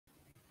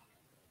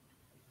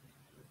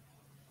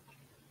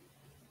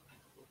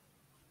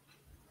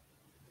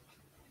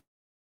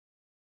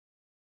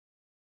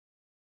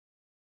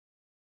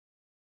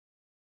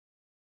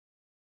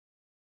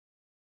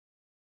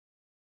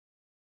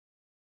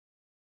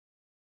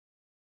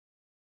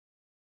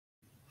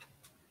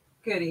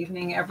Good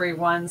evening,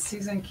 everyone.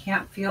 Susan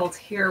Campfield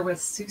here with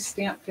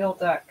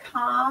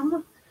Suestampfield.com.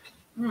 I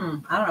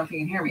don't know if you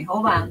can hear me.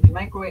 Hold on.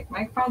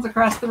 Microphone's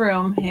across the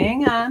room.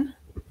 Hang on.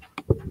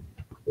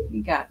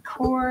 We got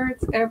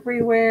cords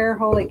everywhere.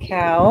 Holy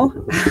cow.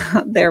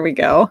 There we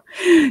go.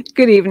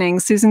 Good evening.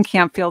 Susan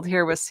Campfield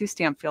here with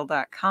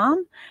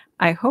Suestampfield.com.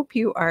 I hope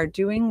you are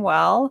doing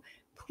well.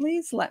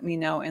 Please let me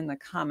know in the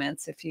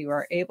comments if you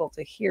are able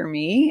to hear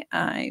me.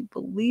 I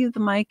believe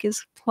the mic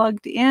is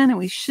plugged in and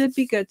we should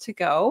be good to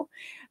go.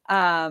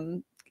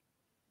 I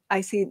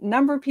see a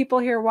number of people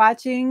here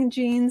watching.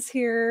 Jean's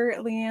here,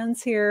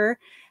 Leanne's here.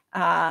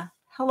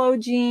 Hello,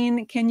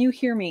 Jean. Can you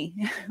hear me?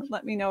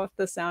 Let me know if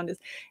the sound is.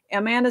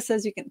 Amanda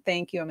says you can.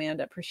 Thank you,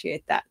 Amanda.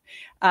 Appreciate that.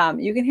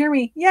 You can hear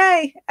me.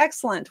 Yay.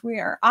 Excellent. We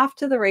are off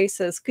to the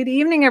races. Good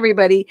evening,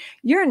 everybody.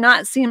 You're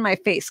not seeing my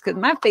face because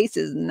my face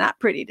is not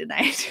pretty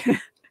tonight.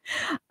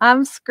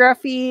 I'm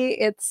scruffy.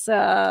 It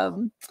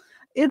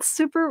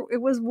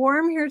was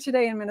warm here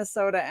today in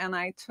Minnesota, and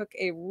I took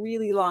a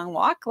really long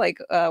walk, like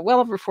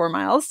well over 4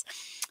 miles,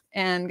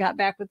 and got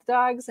back with the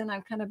dogs, and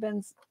I've kind of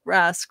been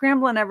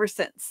scrambling ever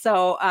since.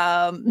 So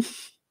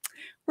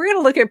we're going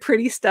to look at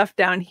pretty stuff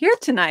down here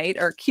tonight,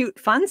 or cute,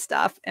 fun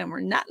stuff, and we're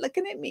not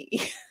looking at me.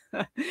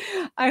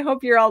 I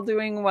hope you're all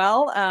doing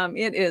well.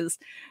 It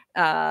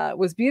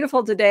was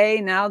beautiful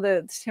today. Now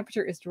the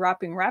temperature is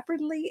dropping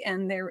rapidly,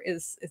 and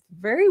it's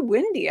very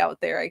windy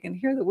out there. I can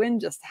hear the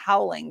wind just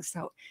howling.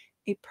 So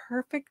a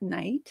perfect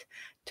night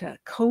to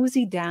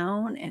cozy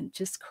down and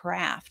just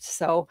craft.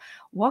 So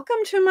welcome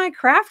to my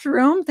craft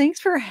room. Thanks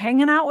for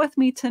hanging out with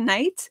me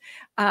tonight.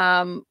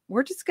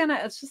 We're just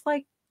it's just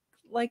like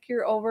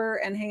you're over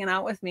and hanging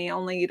out with me,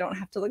 only you don't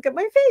have to look at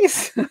my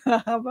face.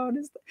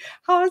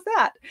 How is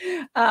that?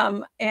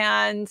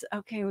 And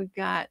okay, we've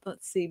got,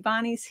 let's see,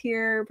 Bonnie's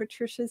here,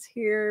 Patricia's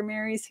here,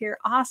 Mary's here.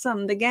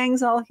 Awesome. The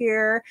gang's all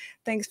here.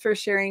 Thanks for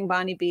sharing,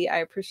 Bonnie B. I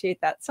appreciate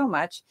that so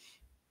much.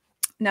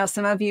 Now,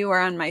 some of you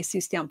are on my Sue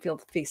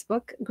Stampfield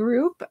Facebook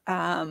group.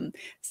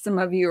 Some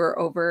of you are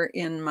over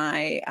in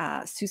my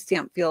Sue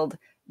Stampfield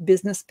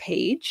business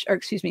page, or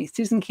excuse me,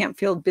 Susan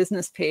Campfield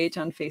business page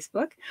on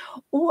Facebook,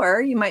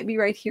 or you might be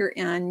right here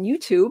on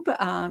YouTube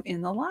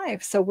in the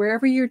live. So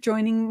wherever you're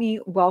joining me,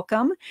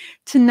 welcome.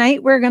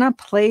 Tonight, we're going to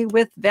play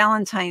with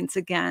Valentines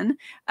again.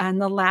 In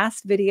the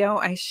last video,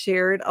 I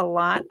shared a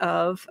lot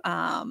of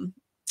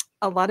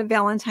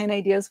Valentine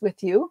ideas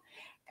with you,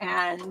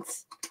 and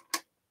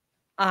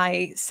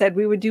I said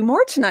we would do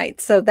more tonight.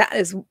 So that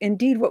is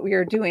indeed what we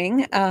are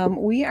doing.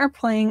 We are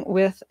playing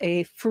with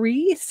a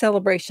free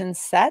celebration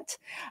set.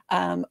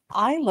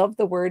 I love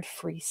the word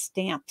free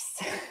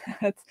stamps.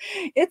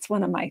 It's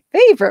one of my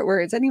favorite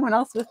words. Anyone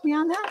else with me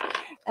on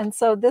that? And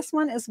so this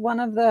one is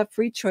one of the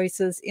free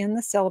choices in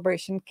the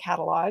celebration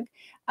catalog.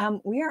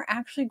 We are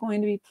actually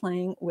going to be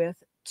playing with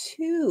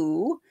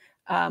two.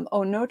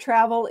 No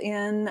travel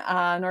in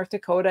North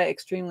Dakota,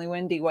 extremely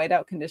windy,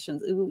 whiteout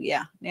conditions. Ooh,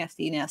 yeah,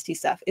 nasty, nasty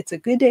stuff. It's a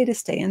good day to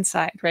stay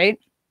inside, right?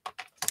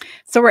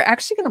 So we're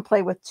actually going to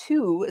play with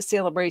two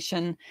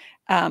Sale-a-bration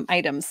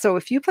items. So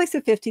if you place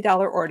a $50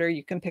 order,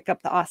 you can pick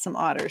up the Awesome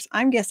Otters.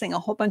 I'm guessing a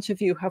whole bunch of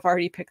you have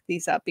already picked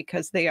these up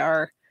because they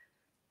are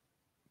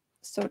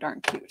so darn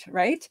cute,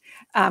 right?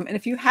 And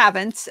if you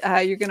haven't,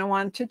 you're going to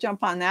want to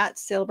jump on that.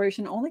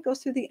 Sale-a-bration only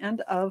goes through the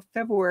end of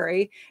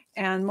February,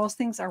 and most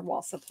things are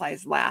while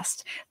supplies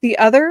last. The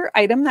other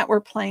item that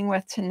we're playing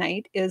with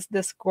tonight is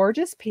this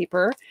gorgeous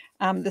paper.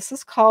 This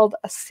is called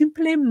a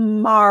Simply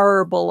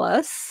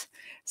Marvelous.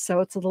 So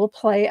it's a little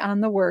play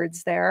on the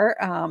words there.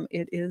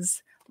 It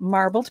is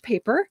marbled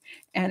paper,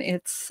 and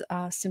it's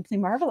Simply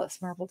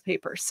Marvelous marbled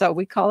paper. So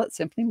we call it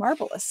Simply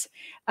Marvelous.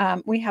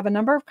 We have a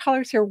number of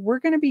colors here. We're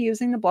going to be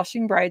using the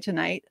Blushing Bride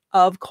tonight,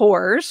 of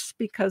course,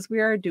 because we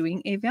are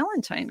doing a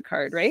Valentine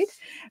card, right?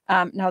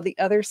 Now the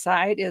other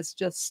side is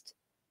just,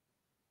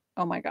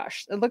 oh my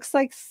gosh, it looks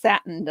like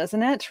satin,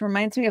 doesn't it?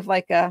 Reminds me of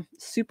like a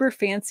super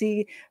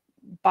fancy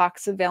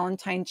box of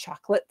Valentine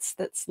chocolates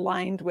that's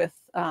lined with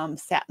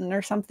satin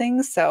or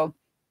something. So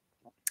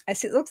I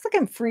see it looks like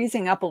I'm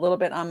freezing up a little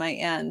bit on my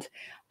end.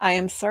 I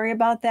am sorry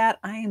about that.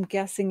 I am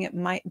guessing it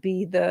might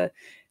be the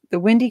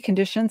windy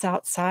conditions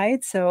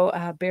outside. So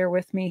bear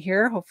with me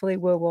here. Hopefully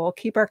we'll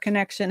keep our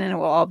connection and it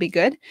will all be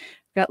good.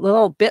 Got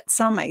little bits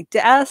on my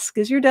desk.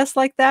 Is your desk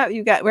like that?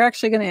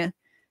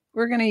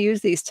 We're gonna use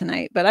these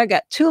tonight, but I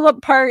got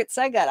tulip parts,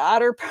 I got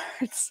otter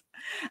parts.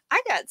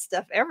 I got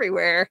stuff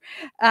everywhere.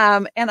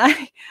 And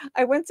I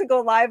went to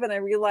go live and I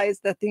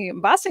realized that the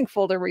embossing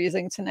folder we're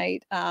using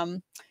tonight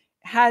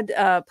had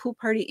Pool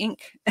Party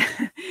ink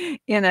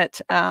in it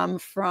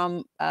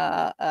from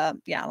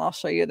yeah, I'll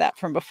show you that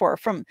from before,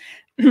 from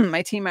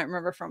my team. I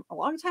remember from a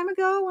long time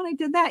ago when I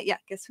did that. Yeah,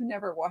 guess who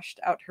never washed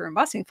out her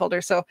embossing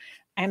folder? So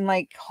I'm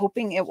like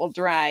hoping it will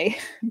dry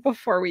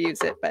before we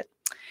use it, but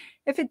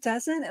if it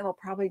doesn't, it'll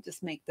probably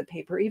just make the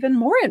paper even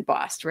more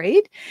embossed,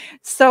 right?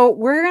 So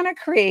we're going to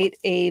create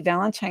a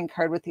Valentine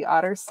card with the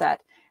Otter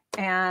set.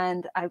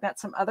 And I've got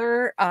some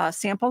other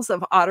samples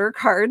of Otter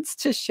cards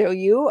to show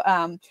you.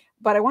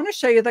 But I want to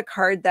show you the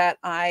card that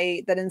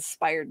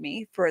inspired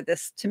me for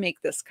this, to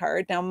make this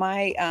card. Now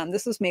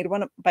this was made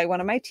by one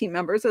of my team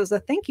members. It was a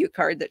thank you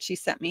card that she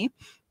sent me.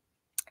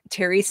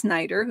 Terry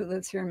Snyder, who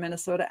lives here in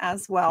Minnesota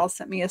as well,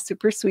 sent me a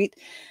super sweet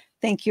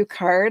thank you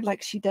card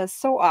like she does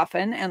so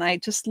often, and I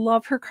just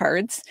love her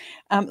cards.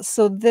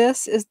 So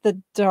this is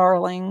the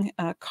darling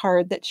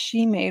card that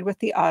she made with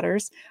the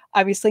otters.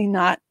 Obviously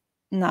not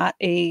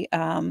a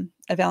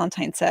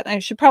Valentine set. I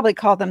should probably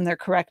call them their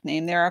correct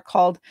name. They are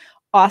called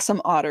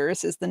Awesome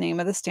Otters is the name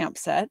of the stamp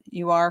set.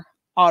 You are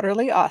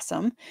utterly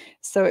awesome.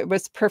 So it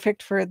was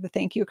perfect for the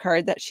thank you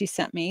card that she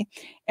sent me.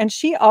 And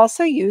she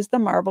also used the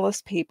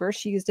Marvelous paper.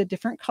 She used a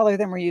different color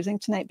than we're using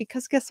tonight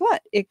because guess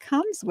what? It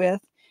comes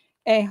with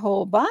a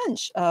whole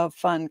bunch of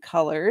fun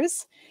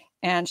colors.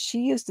 And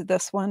she used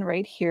this one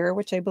right here,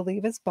 which I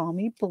believe is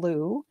Balmy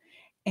Blue.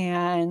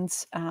 And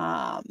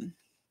I'm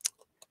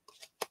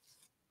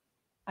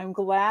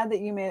glad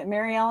that you made it.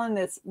 Mary Ellen,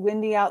 it's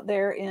windy out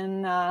there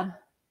in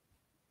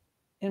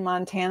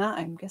Montana.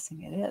 I'm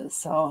guessing it is.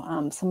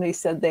 So somebody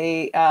said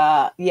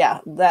yeah,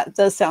 that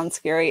does sound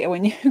scary.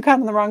 When you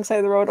come on the wrong side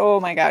of the road, oh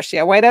my gosh,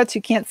 yeah, whiteouts,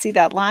 you can't see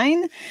that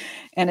line,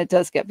 and it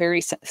does get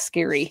very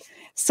scary.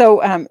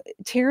 So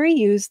Terry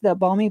used the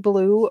Balmy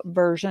Blue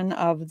version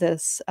of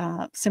this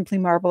Simply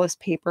Marvelous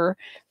paper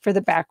for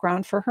the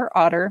background for her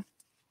otter.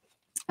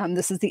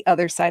 This is the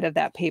other side of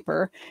that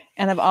paper.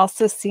 And I've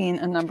also seen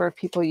a number of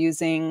people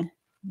using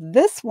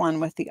this one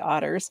with the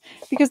otters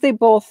because they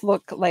both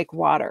look like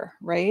water,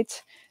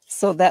 right?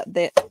 So that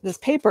this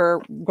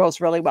paper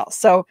goes really well.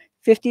 So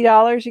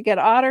 $50 you get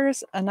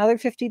otters, another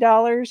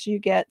 $50 you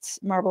get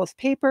Marvelous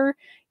paper.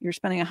 You're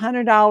spending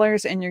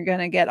 $100 and you're going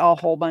to get a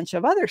whole bunch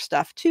of other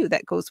stuff too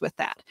that goes with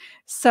that.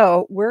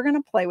 So we're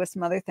going to play with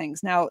some other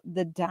things. Now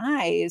the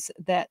dies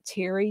that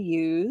Terry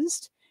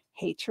used,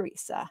 hey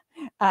Teresa,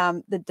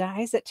 the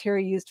dies that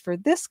Terry used for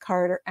this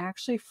card are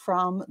actually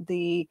from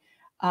the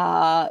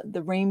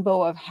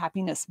Rainbow of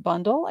Happiness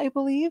bundle, I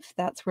believe.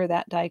 That's where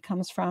that die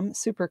comes from.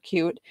 Super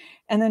cute.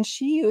 And then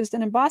she used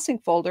an embossing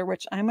folder,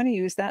 which I'm going to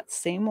use that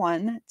same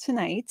one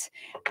tonight.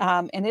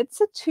 And it's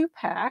a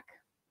 2-pack.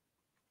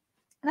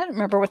 I don't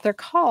remember what they're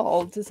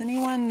called. Does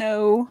anyone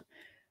know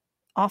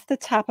off the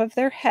top of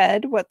their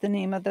head what the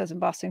name of those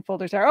embossing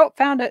folders are? Oh,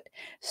 found it.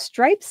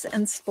 Stripes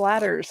and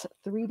Splatters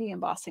 3D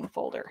embossing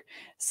folder.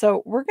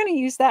 So we're going to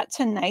use that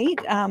tonight.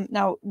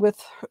 Now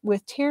with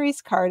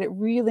Terry's card, it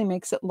really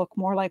makes it look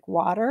more like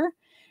water.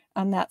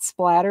 That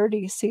splatter, do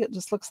you see it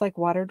just looks like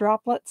water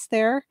droplets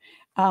there?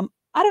 I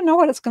don't know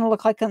what it's going to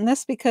look like on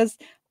this because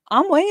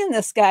I'm weighing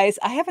this, guys.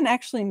 I haven't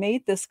actually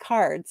made this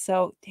card.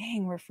 So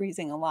dang, we're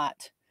freezing a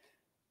lot.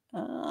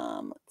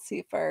 Let's see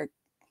if our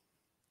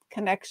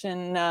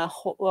connection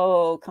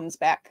comes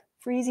back.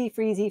 Freezy,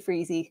 freezy,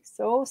 freezy.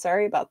 So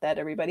sorry about that,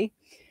 everybody.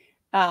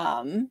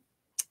 Yep,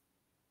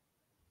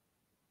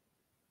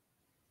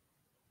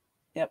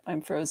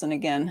 I'm frozen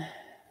again.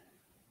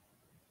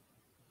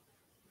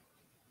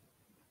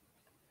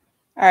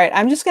 All right,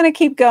 I'm just going to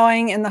keep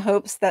going in the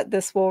hopes that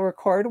this will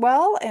record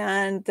well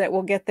and that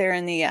we'll get there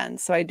in the end.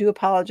 So I do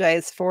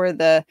apologize for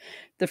the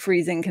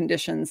freezing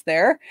conditions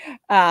there.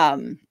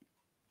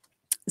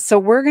 So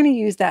we're going to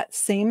use that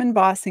same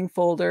embossing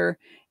folder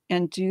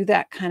and do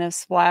that kind of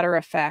splatter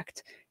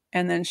effect.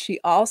 And then she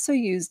also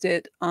used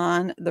it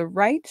on the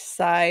right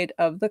side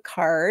of the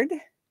card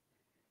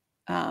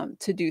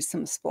to do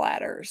some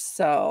splatters.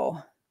 So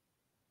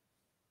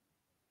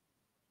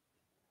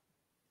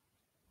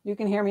you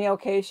can hear me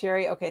okay,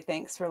 Sherry? Okay,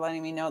 thanks for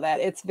letting me know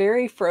that. It's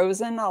very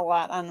frozen a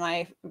lot on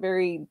my,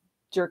 very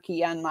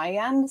jerky on my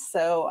end,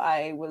 so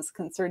I was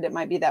concerned it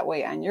might be that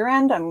way on your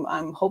end. I'm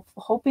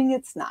hoping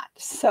it's not.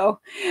 So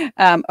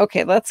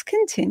okay, let's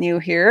continue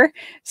here.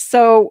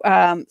 So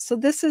so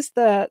this is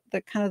the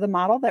kind of the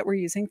model that we're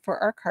using for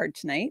our card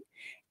tonight,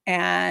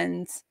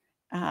 and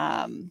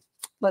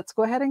let's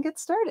go ahead and get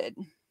started.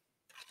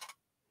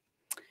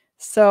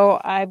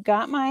 So I've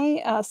got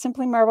my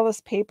Simply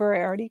Marvelous paper. I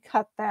already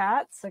cut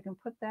that, so I can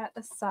put that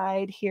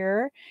aside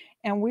here.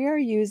 And we are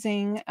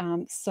using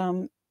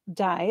some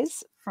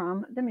dies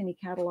from the mini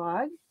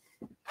catalog.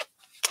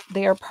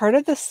 They are part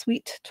of the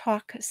Sweet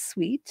Talk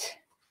Suite.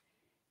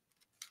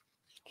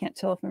 Can't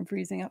tell if I'm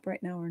freezing up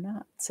right now or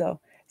not. So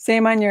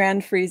same on your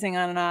end, freezing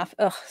on and off.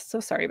 Ugh, so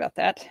sorry about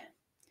that.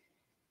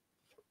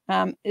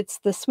 It's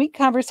the Sweet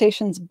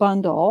Conversations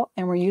bundle,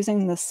 and we're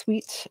using the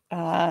sweet,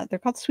 they're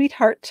called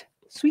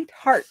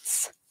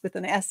Sweethearts with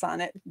an S on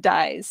it,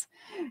 dies.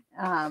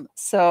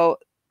 So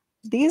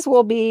these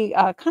will be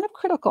kind of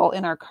critical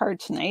in our card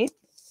tonight.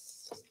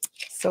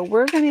 So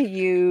we're going to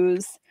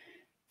use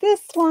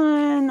this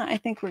one. I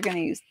think we're going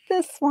to use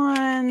this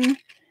one.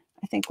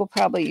 I think we'll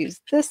probably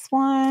use this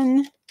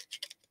one.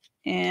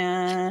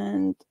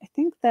 And I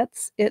think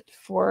that's it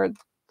for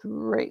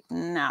right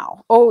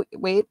now. Oh,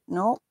 wait,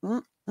 no.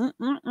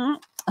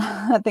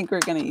 I think we're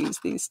going to use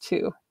these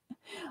two.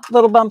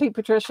 Little bumpy,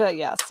 Patricia.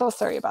 Yeah, so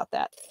sorry about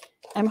that.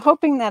 I'm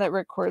hoping that it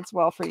records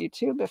well for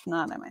YouTube. If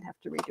not, I might have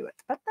to redo it,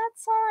 but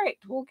that's all right.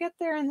 We'll get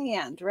there in the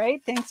end,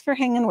 right? Thanks for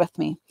hanging with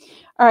me.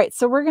 All right,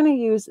 so we're going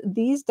to use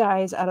these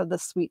dies out of the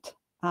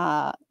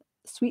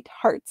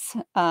Sweethearts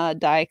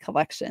die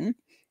collection.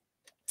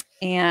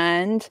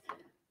 And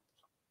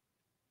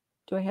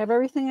do I have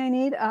everything I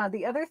need?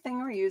 The other thing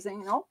we're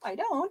using, nope, I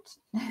don't.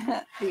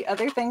 The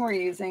other thing we're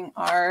using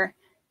are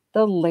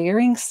the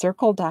layering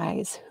circle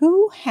dies.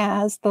 Who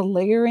has the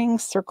layering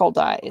circle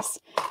dies?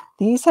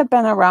 These have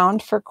been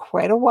around for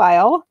quite a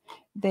while.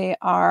 They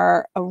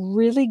are a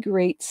really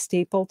great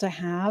staple to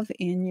have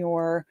in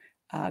your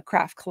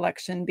craft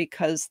collection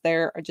because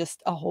they're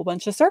just a whole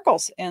bunch of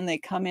circles and they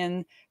come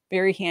in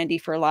very handy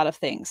for a lot of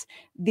things.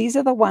 These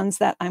are the ones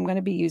that I'm going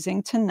to be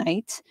using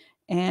tonight,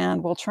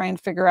 and we'll try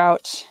and figure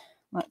out,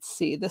 let's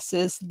see, this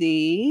is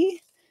the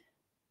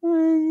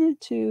 1,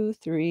 2,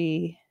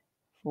 3,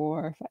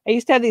 4, 5. I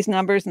used to have these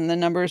numbers and the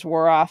numbers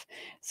wore off.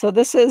 So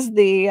this is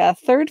the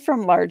third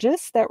from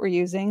largest that we're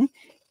using,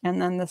 and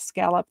then the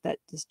scallop that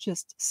is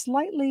just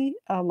slightly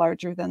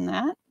larger than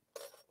that.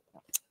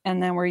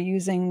 And then we're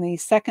using the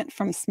second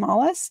from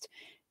smallest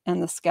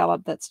and the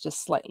scallop that's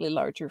just slightly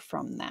larger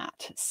from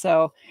that.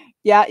 So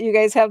yeah, you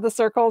guys have the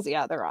circles.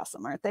 Yeah, they're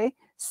awesome, aren't they?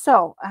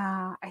 So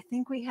I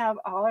think we have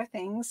all our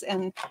things.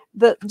 And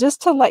just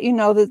to let you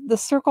know, the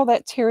circle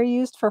that Terry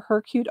used for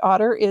her cute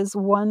otter is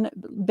one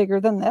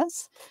bigger than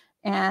this.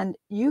 And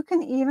you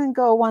can even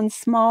go one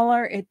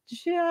smaller.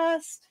 Here,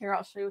 I'll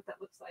show you what that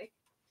looks like.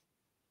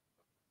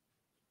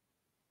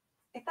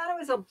 I thought it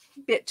was a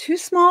bit too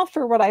small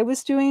for what I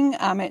was doing.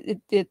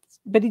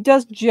 But it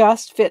does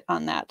just fit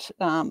on that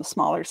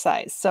smaller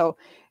size. So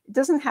it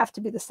doesn't have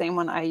to be the same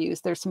one I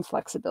use. There's some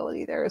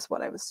flexibility there is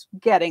what I was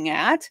getting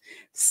at.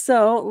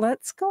 So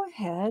let's go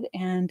ahead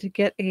and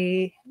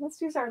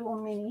let's use our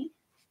little mini.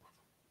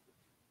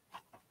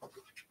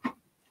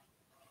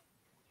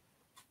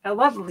 I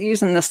love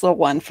using this little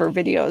one for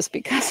videos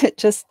because it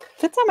just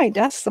fits on my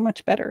desk so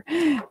much better.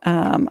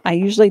 I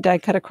usually die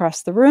cut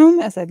across the room,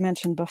 as I've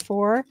mentioned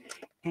before,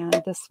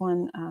 and this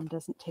one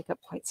doesn't take up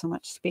quite so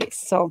much space.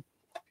 So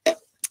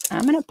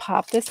I'm going to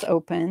pop this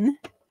open,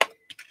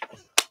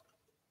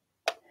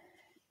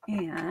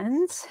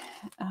 and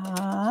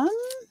I'm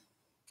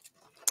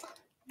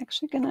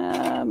actually going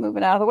to move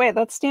it out of the way.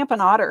 Let's stamp an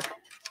otter.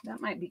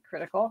 That might be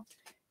critical.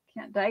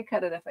 Can't die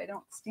cut it if I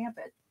don't stamp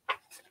it.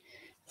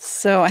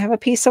 So I have a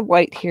piece of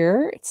white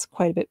here. It's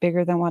quite a bit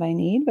bigger than what I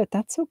need, but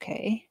that's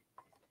okay.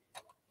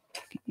 I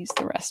can use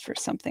the rest for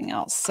something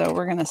else. So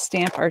we're going to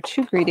stamp our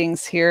 2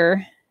 greetings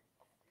here,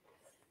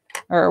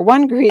 or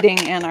 1 greeting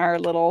and our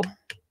little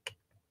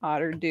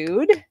otter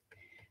dude.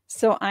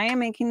 So I am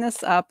making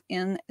this up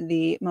in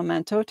the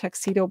Memento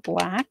Tuxedo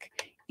Black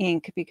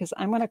ink because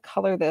I'm going to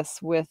color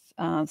this with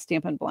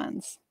Stampin'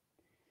 Blends.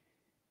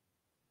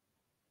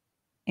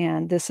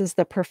 And this is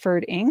the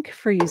preferred ink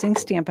for using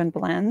Stampin'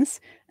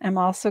 Blends. I'm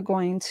also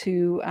going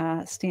to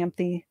stamp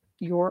the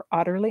You're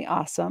Otterly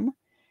Awesome.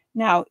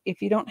 Now,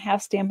 if you don't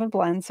have Stampin'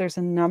 Blends, there's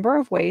a number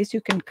of ways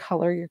you can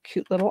color your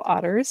cute little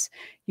otters.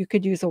 You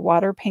could use a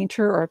water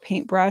painter or a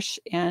paintbrush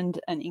and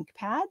an ink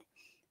pad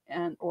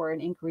or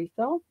an ink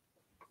refill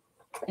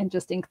and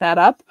just ink that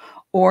up.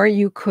 Or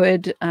you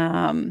could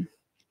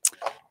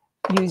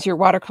use your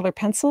watercolor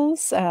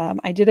pencils.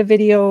 I did a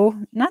video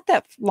not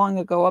that long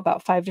ago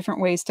about 5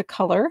 different ways to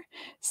color.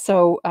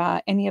 So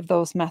any of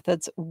those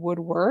methods would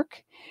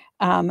work.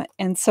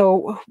 And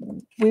so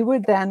we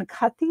would then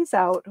cut these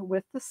out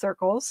with the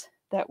circles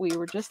that we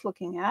were just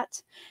looking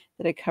at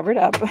that I covered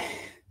up.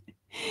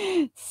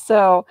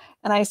 So,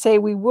 and I say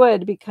we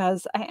would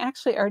because I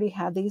actually already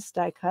had these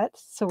die cut.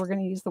 So we're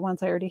going to use the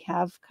ones I already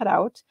have cut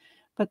out.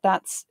 But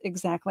that's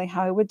exactly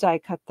how I would die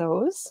cut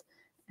those.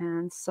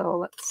 And so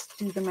let's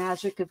do the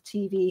magic of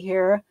TV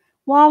here.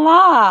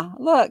 Voila!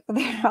 Look,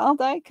 they're all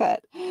die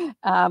cut.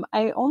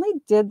 I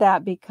only did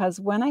that because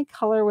when I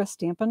color with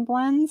Stampin'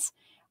 Blends,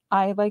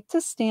 I like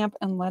to stamp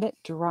and let it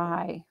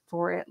dry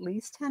for at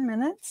least 10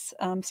 minutes,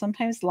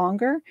 sometimes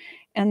longer,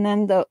 and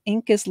then the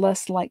ink is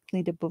less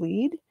likely to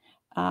bleed.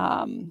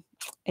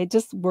 It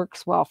just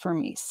works well for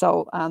me.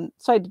 So,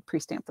 so I did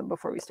pre-stamp them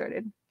before we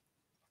started.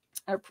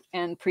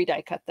 And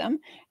pre-die cut them.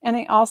 And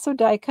I also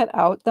die cut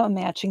out the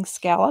matching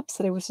scallops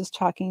that I was just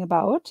talking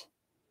about.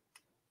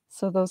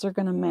 So those are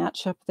going to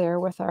match up there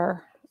with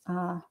our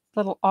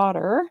little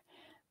otter.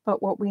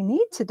 But what we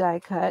need to die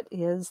cut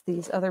is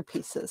these other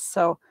pieces.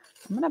 So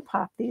I'm going to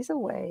pop these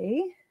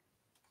away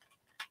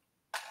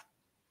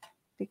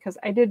because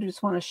I did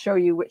just want to show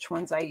you which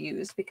ones I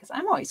use because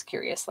I'm always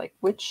curious, like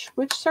which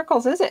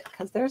circles is it?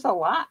 Because there's a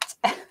lot.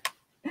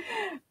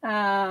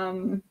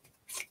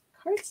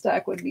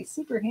 Cardstock would be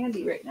super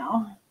handy right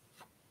now.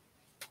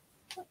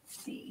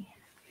 Let's see.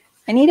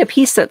 I need a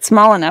piece that's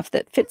small enough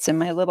that fits in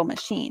my little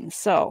machine.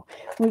 So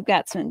we've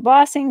got some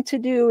embossing to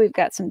do. We've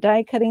got some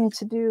die cutting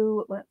to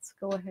do. Let's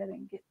go ahead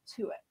and get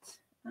to it.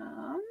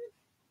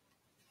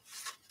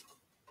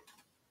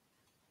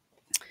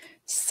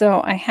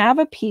 So I have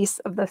a piece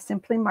of the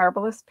Simply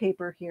Marvelous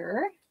paper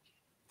here.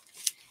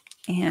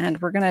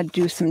 And we're going to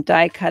do some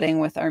die cutting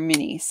with our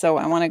mini. So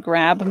I want to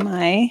grab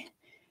my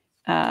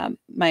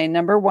my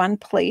number 1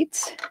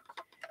 plate,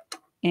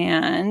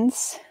 and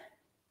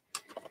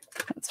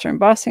that's for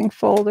embossing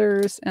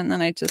folders. And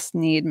then I just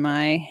need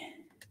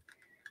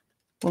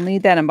we'll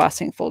need that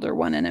embossing folder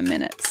one in a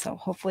minute. So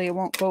hopefully it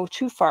won't go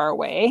too far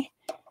away.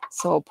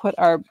 So we'll put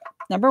our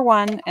number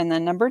 1 and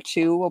then number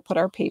 2, we'll put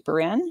our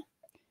paper in.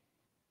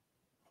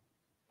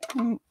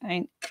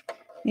 I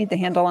need the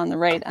handle on the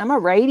right. I'm a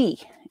righty.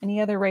 Any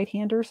other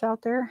right-handers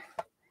out there?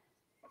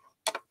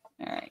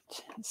 All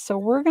right, so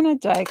we're going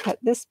to die cut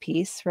this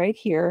piece right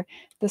here.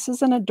 This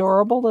is an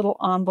adorable little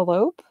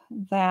envelope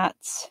that,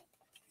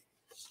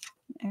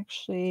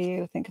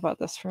 actually, think about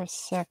this for a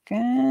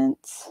second.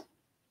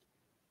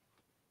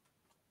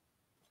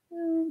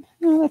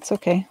 No, that's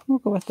okay. We'll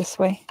go with this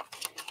way.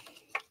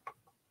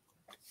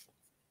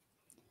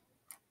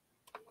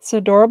 It's an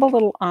adorable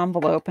little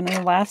envelope. And in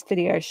the last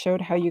video, I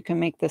showed how you can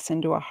make this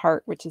into a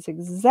heart, which is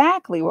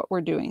exactly what we're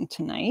doing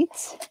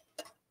tonight.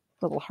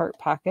 Little heart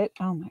pocket.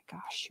 Oh my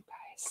gosh, you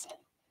guys.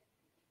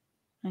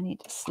 I need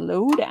to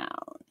slow down.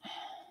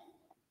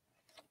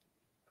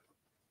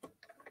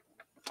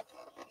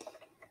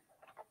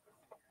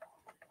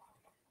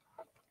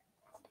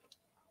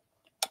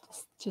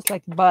 Just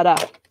like butter.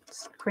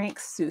 Just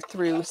cranks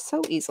through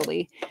so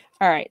easily.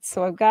 All right,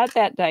 so I've got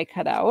that die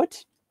cut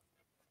out.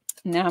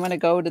 Now I'm going to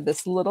go to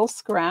this little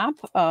scrap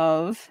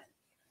of,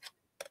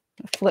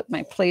 flip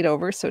my plate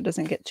over so it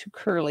doesn't get too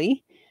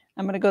curly.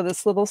 I'm going to go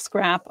this little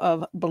scrap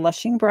of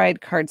Blushing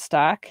Bride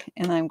cardstock,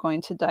 and I'm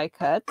going to die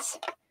cut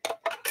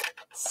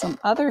some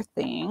other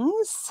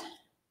things.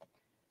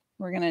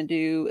 We're going to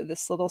do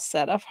this little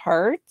set of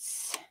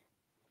hearts.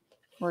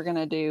 We're going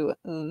to do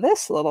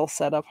this little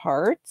set of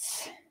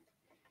hearts.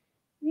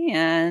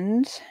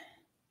 And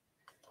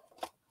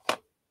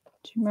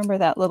do you remember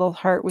that little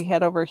heart we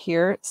had over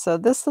here? So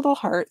this little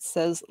heart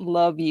says,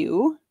 love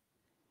you.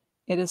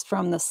 It is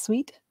from the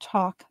Sweet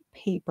Talk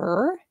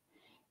paper.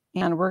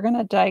 And we're going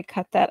to die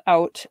cut that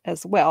out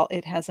as well.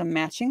 It has a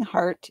matching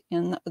heart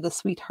in the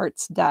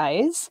Sweethearts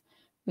dies,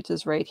 which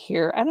is right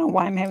here. I don't know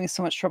why I'm having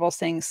so much trouble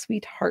saying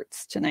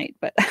Sweethearts tonight,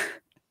 but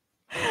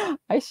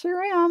I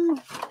sure am.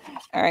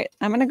 All right,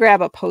 I'm going to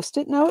grab a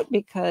Post-it note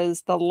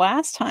because the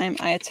last time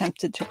I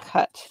attempted to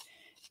cut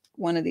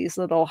one of these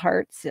little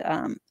hearts,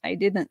 I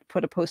didn't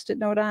put a Post-it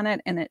note on it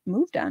and it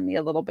moved on me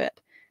a little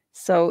bit.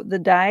 So the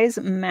dies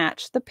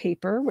match the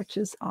paper, which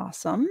is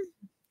awesome.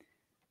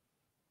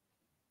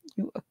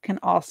 You can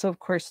also, of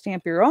course,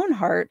 stamp your own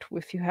heart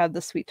if you have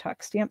the Sweet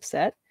Talk stamp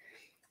set,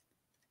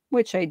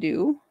 which I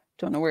do.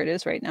 Don't know where it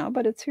is right now,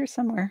 but it's here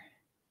somewhere.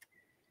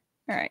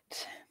 All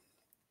right.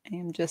 I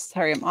am just,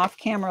 sorry, I'm off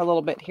camera a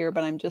little bit here,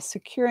 but I'm just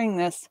securing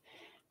this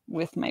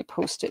with my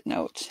Post-it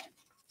note.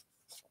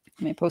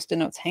 My Post-it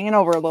note's hanging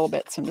over a little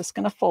bit, so I'm just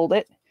going to fold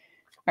it.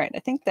 All right, I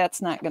think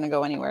that's not going to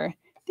go anywhere.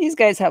 These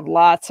guys have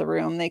lots of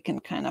room. They can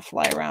kind of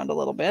fly around a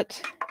little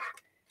bit,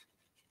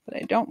 but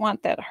I don't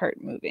want that heart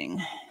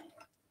moving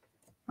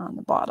on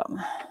the bottom.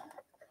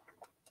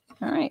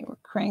 All right, we'll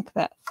crank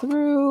that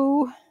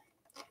through.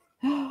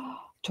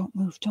 Don't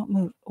move, don't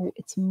move. Oh,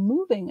 it's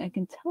moving. I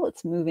can tell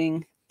it's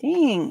moving.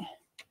 Dang.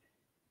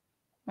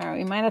 All right,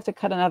 we might have to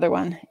cut another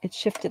one. It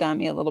shifted on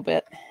me a little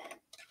bit.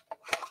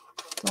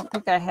 I don't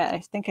think I had. I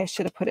think I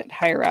should have put it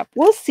higher up.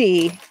 We'll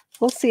see.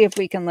 We'll see if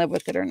we can live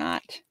with it or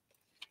not.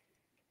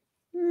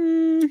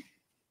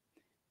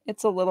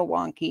 It's a little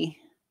wonky.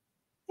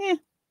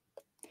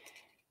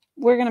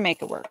 We're going to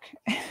make it work.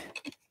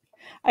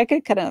 I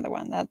could cut another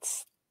one.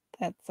 That's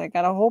I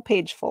got a whole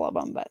page full of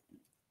them, but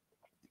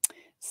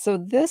so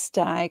this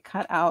die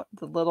cut out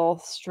the little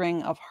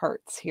string of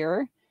hearts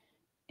here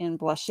in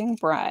Blushing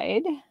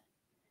Bride.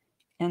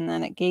 And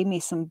then it gave me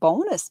some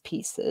bonus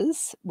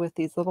pieces with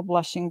these little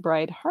Blushing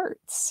Bride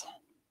hearts.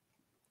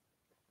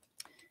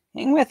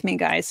 Hang with me,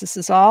 guys. This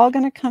is all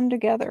going to come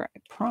together, I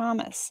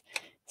promise.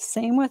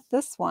 Same with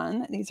this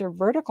one. These are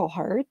vertical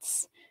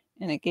hearts.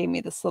 And it gave me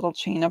this little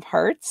chain of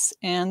hearts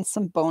and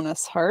some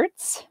bonus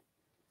hearts.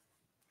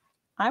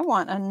 I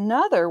want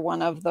another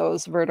one of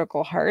those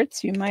vertical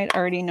hearts. You might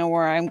already know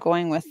where I'm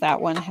going with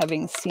that one,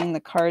 having seen the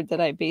card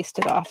that I based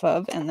it off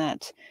of and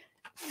that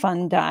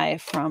fun die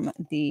from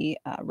the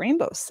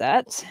rainbow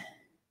set.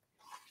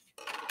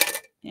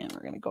 And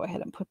we're going to go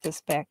ahead and put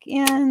this back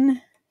in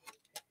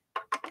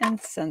and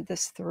send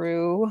this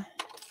through.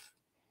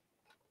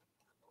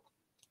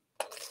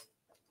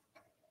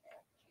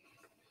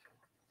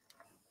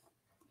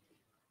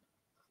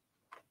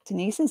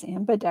 Denise is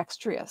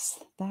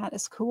ambidextrous. That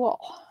is cool.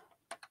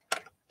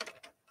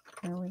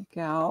 There we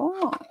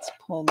go. Let's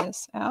pull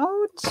this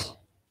out.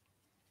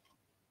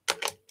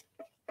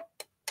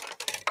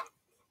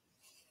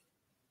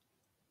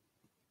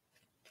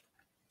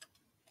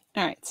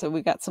 All right, so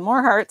we got some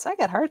more hearts. I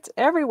got hearts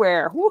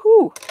everywhere.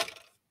 Woohoo!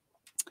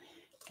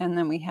 And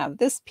then we have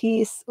this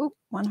piece. Oh,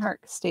 one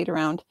heart stayed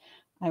around.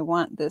 I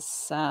want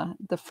this,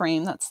 the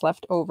frame that's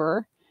left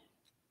over.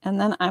 And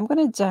then I'm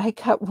going to die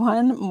cut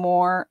one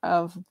more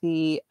of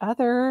the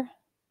other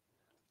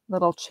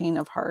little chain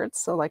of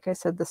hearts. So like I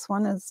said, this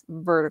one is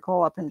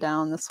vertical up and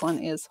down. This one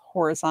is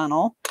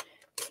horizontal.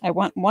 I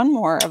want one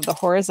more of the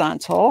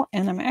horizontal,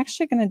 and I'm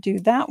actually going to do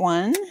that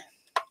one.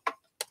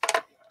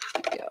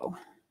 There we go.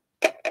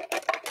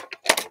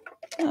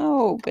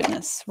 Oh,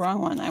 goodness,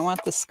 wrong one. I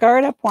want the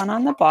scarred up one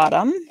on the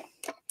bottom,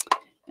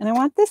 and I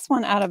want this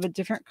one out of a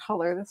different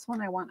color. This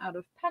one I want out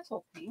of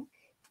petal pink.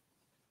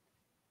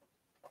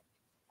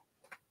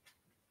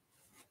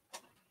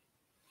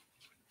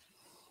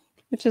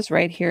 Which is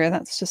right here.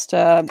 That's just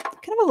a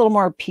kind of a little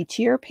more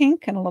peachier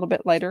pink and a little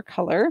bit lighter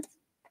color.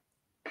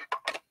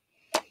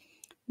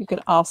 You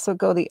could also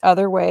go the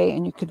other way,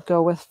 and you could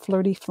go with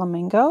Flirty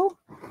Flamingo,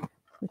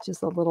 which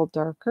is a little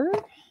darker.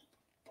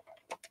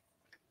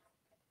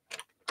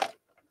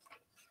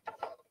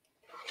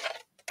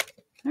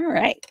 All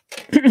right.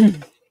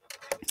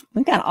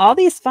 We got all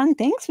these fun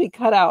things we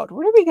cut out.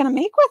 What are we going to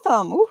make with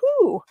them?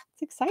 Woohoo!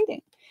 It's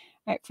exciting.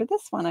 All right, for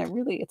this one,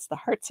 it's the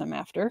hearts I'm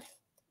after,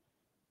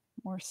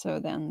 more so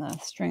than the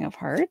string of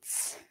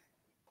hearts.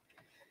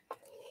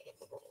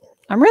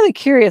 I'm really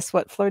curious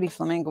what Flirty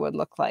Flamingo would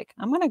look like.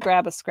 I'm going to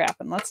grab a scrap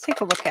and let's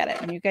take a look at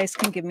it, and you guys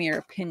can give me your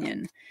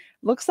opinion.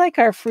 Looks like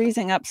our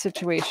freezing up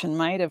situation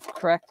might have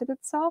corrected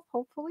itself,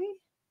 hopefully.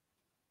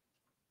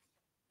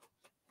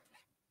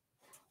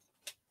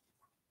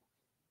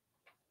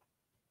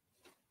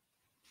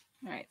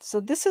 All right,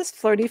 so this is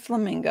Flirty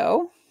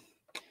Flamingo.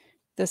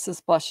 This is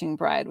Blushing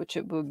Bride, which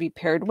it would be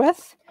paired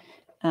with.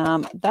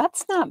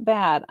 That's not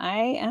bad.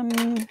 I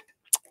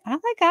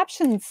like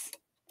options,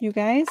 you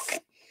guys.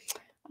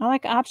 I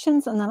like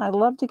options, and then I'd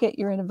love to get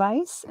your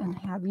advice and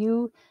have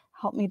you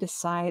help me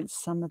decide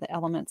some of the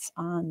elements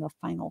on the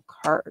final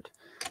card.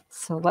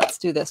 So let's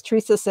do this.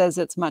 Teresa says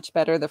it's much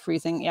better, the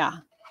freezing. Yeah,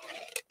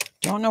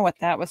 don't know what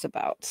that was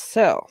about.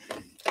 So,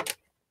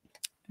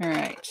 all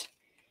right.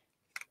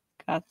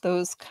 Got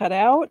those cut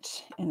out,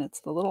 and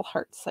it's the little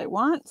hearts I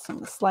want. So I'm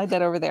going to slide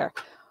that over there.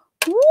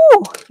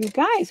 Woo! You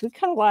guys, we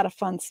cut a lot of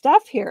fun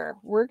stuff here.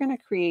 We're going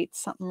to create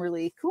something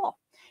really cool.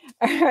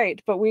 All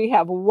right, but we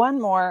have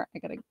one more.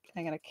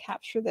 I gotta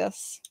capture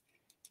this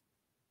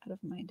out of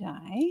my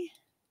die.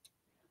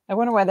 I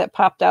wonder why that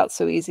popped out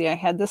so easy. I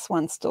had this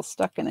one still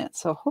stuck in it.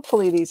 So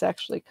hopefully these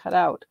actually cut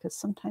out, because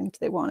sometimes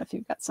they won't if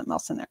you've got something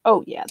else in there.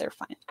 Oh yeah, they're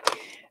fine.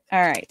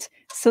 All right,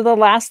 so the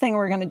last thing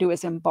we're going to do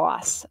is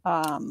emboss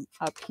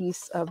a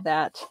piece of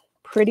that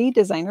pretty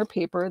designer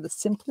paper, the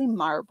Simply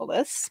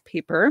Marvelous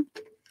paper.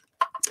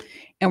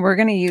 And we're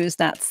going to use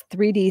that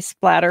 3D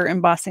splatter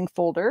embossing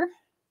folder.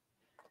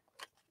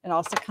 It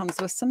also comes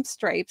with some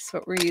stripes,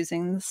 but we're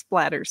using the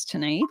splatters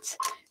tonight.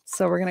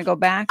 So we're going to go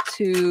back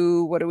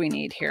to, what do we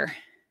need here?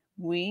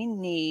 We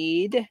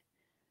need,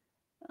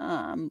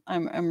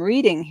 I'm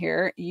reading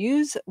here,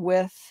 use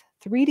with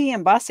 3D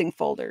embossing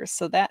folders.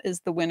 So that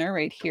is the winner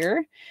right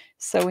here.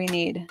 So we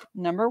need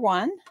number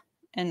 1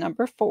 and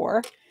number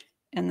 4,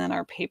 and then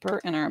our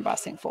paper and our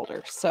embossing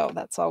folder. So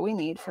that's all we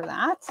need for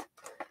that.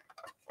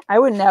 I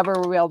would never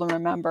be able to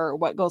remember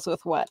what goes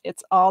with what.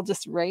 It's all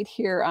just right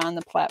here on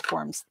the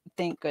platforms,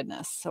 thank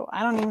goodness. So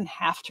I don't even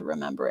have to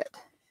remember it,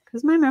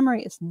 because my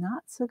memory is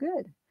not so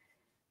good.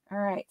 All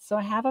right, so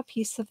I have a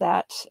piece of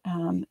that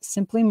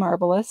Simply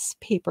Marvelous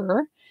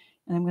paper,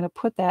 and I'm going to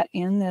put that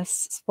in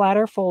this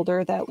splatter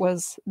folder that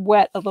was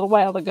wet a little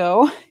while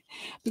ago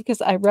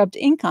because I rubbed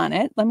ink on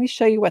it. Let me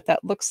show you what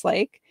that looks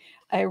like.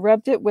 I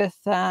rubbed it with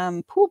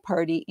Pool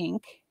Party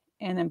ink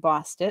and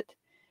embossed it.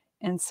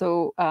 And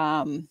so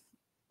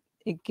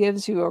it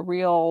gives you a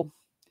real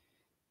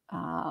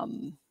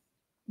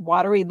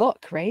watery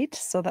look, right?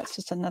 So that's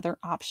just another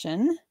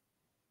option.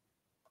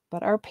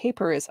 But our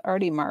paper is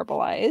already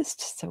marbleized,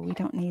 so we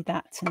don't need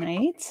that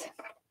tonight.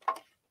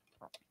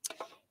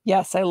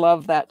 Yes, I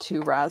love that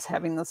too, Roz.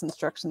 Having those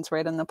instructions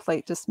right on the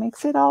plate just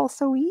makes it all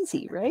so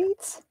easy,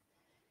 right?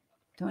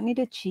 Don't need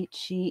a cheat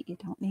sheet. You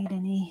don't need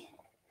any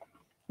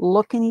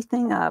look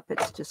anything up.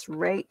 It's just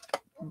right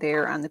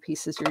there on the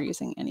pieces you're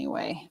using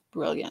anyway.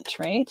 Brilliant,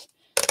 right?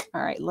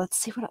 All right, let's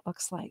see what it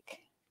looks like.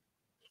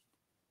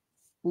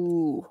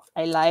 Ooh,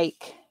 I like.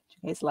 Do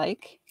you guys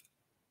like?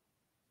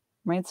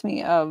 Reminds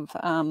me of,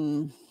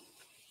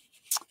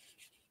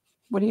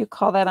 what do you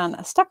call that on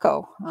a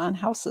stucco on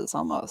houses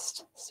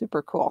almost.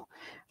 Super cool.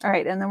 All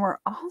right, and then we're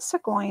also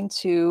going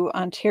to,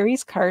 on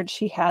Terry's card,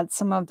 she had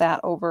some of that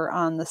over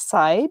on the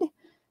side.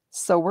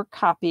 So we're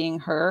copying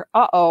her.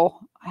 Uh-oh,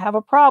 I have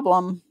a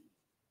problem.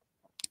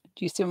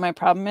 Do you see what my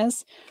problem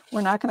is?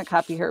 We're not going to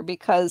copy her,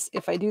 because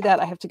if I do that,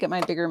 I have to get my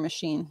bigger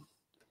machine,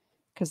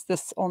 because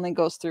this only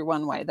goes through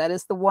one way. That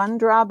is the one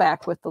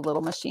drawback with the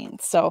little machine.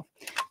 So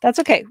that's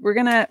okay. We're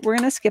gonna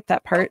skip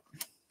that part.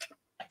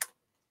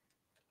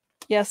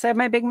 Yes, I have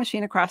my big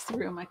machine across the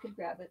room. I could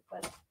grab it,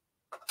 but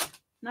I'm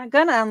not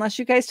gonna unless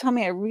you guys tell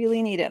me I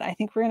really need it. I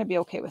think we're gonna be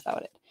okay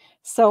without it.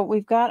 So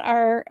we've got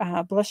our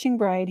Blushing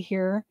Bride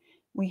here.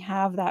 We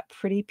have that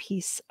pretty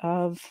piece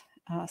of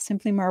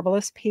Simply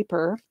Marvelous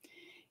paper.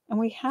 And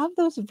we have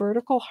those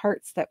vertical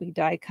hearts that we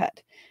die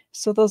cut.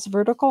 So those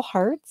vertical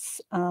hearts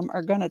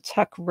are going to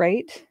tuck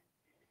right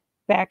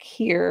back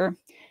here.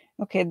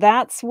 Okay,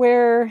 that's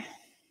where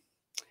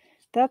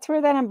That's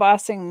where that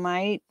embossing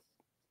might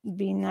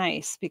be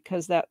nice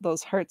because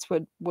those hearts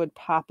would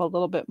pop a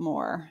little bit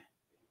more.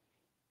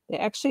 They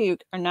actually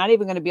are not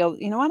even going to be able,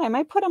 you know what? I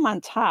might put them on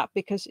top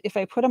because if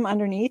I put them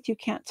underneath, you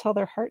can't tell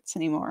they're hearts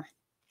anymore.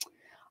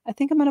 I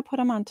think I'm going to put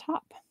them on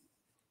top.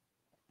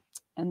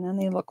 And then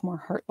they look more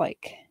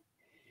heart-like.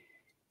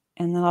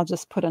 And then I'll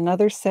just put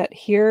another set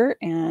here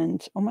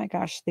and oh my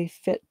gosh, they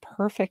fit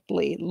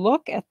perfectly.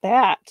 Look at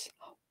that.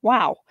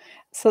 Wow.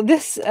 So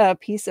this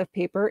piece of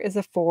paper is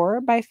a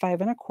 4 by 5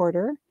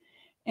 1/4.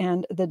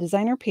 And the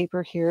designer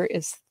paper here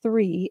is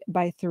 3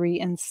 by 3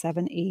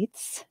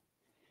 7/8.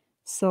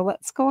 So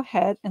let's go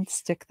ahead and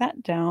stick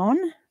that down.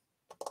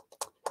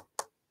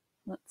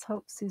 Let's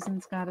hope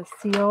Susan's got a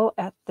seal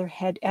at their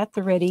head at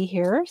the ready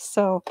here.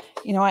 So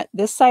you know what?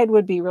 This side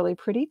would be really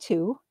pretty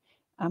too.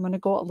 I'm going to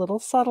go a little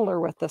subtler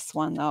with this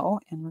one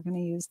though, and we're going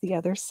to use the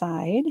other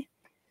side.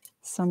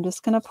 So I'm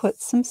just going to put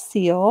some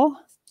seal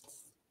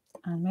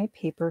on my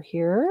paper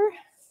here.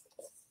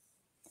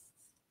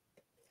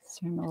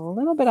 So I'm a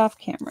little bit off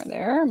camera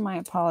there. My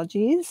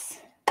apologies.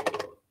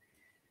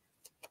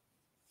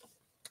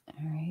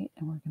 All right,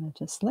 and we're going to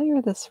just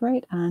layer this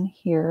right on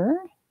here.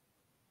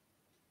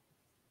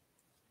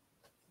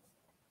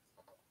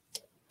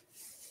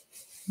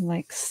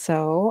 Like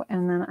so.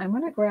 And then I'm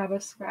going to grab a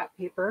scrap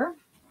paper.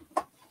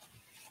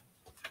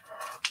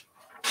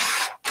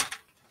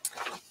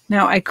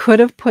 Now I could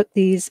have put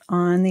these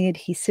on the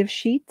adhesive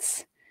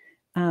sheets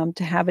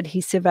to have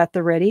adhesive at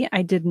the ready.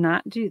 I did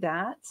not do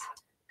that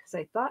because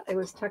I thought I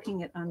was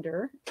tucking it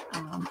under.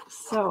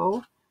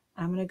 So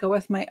I'm going to go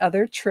with my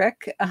other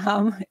trick,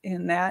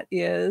 and that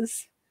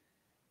is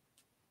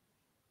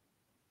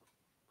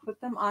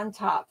put them on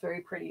top.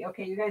 Very pretty.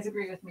 Okay, you guys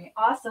agree with me.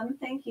 Awesome.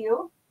 Thank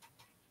you.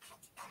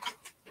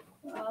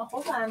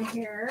 Hold on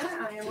here.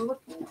 I am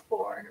looking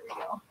for, here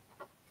we go.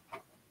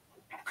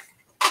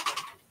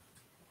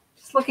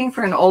 Just looking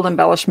for an old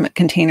embellishment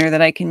container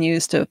that I can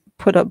use to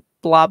put a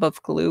blob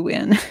of glue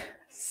in.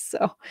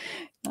 So,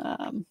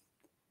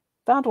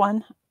 found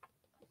one.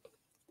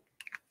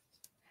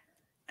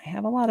 I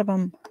have a lot of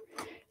them.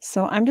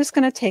 So I'm just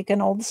going to take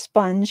an old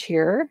sponge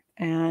here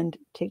and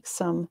take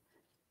some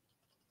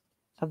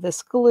of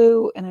this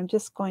glue, and I'm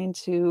just going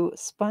to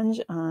sponge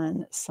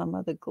on some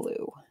of the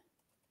glue.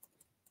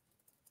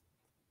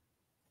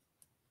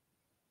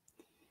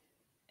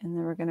 And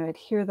then we're going to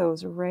adhere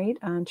those right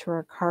onto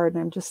our card.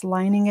 And I'm just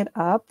lining it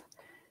up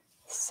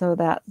so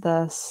that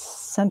the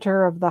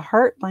center of the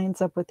heart lines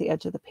up with the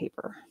edge of the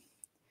paper.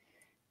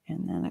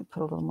 And then I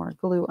put a little more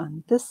glue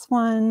on this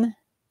one.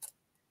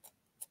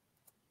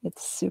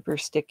 It's super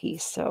sticky,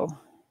 so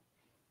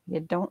you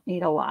don't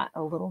need a lot.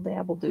 A little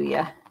dab will do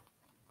ya.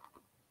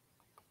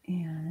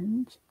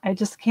 And I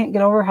just can't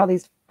get over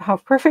how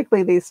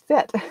perfectly these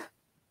fit.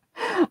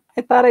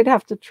 I thought I'd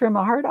have to trim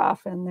a heart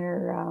off, and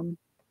they're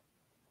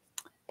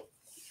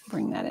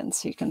bring that in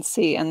so you can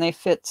see, and they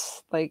fit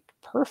like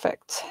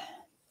perfect.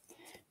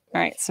 All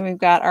right, so we've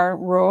got our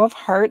row of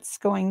hearts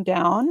going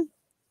down.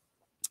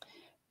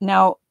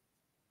 Now,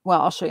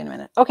 well, I'll show you in a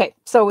minute. Okay,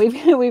 so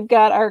we've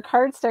got our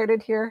card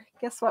started here.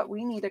 Guess what?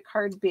 We need a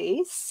card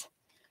base.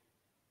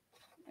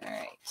 All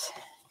right,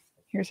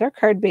 here's our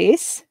card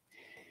base.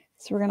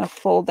 So we're going to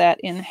fold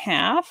that in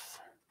half.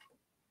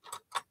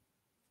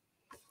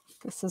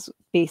 This is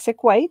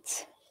basic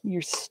white.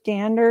 Your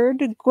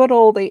standard good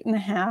old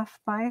 8.5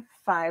 by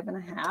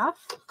 5.5.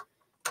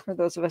 For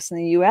those of us in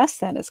the US,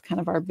 that is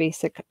kind of our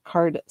basic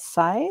card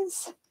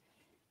size.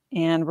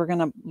 And we're going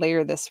to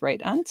layer this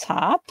right on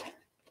top.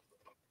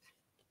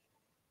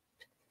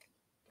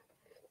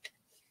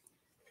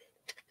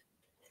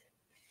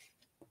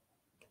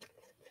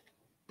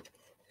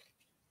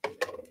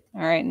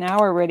 All right,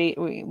 now we're ready.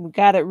 We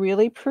got it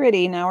really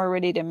pretty. Now we're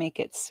ready to make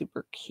it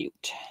super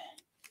cute.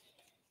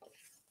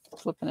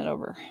 Flipping it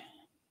over.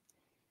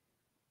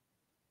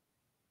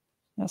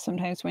 Now,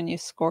 sometimes when you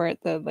score it,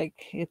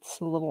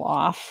 it's a little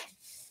off.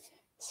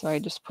 So I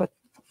just put,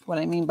 what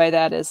I mean by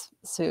that is,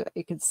 so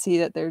you can see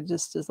that there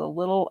just is a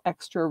little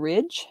extra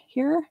ridge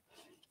here.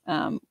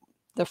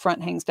 The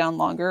front hangs down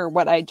longer,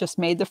 what I just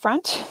made the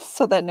front,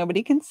 so that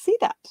nobody can see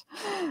that.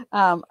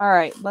 All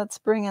right, let's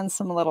bring in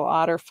some little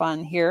otter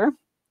fun here.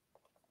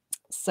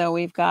 So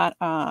we've got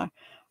our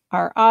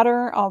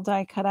otter all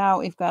die cut out.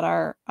 We've got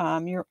our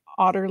your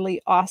Otterly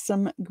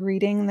Awesome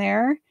greeting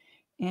there.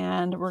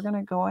 And we're going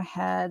to go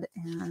ahead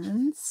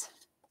and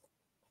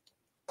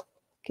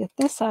get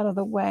this out of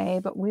the way,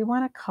 but we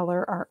want to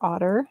color our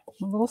otter.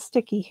 I'm a little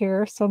sticky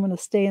here, so I'm going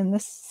to stay in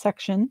this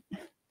section.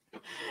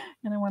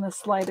 And I want to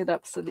slide it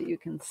up so that you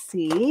can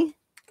see.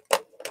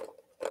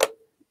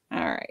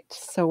 All right,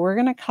 so we're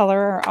going to color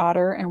our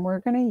otter, and we're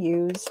going to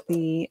use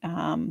the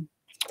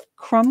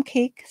Crumb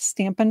Cake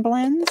Stampin'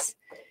 Blends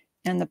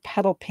and the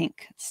Petal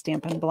Pink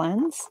Stampin'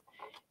 Blends.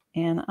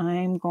 And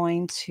I'm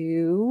going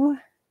to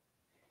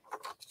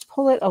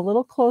pull it a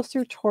little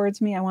closer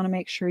towards me. I want to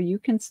make sure you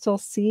can still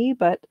see,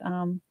 but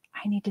I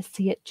need to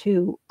see it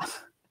too,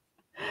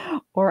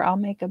 or I'll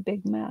make a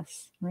big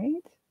mess,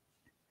 right?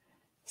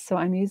 So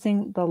I'm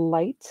using the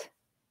light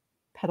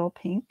Petal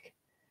Pink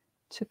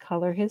to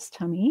color his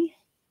tummy.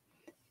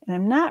 And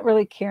I'm not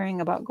really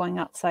caring about going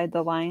outside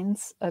the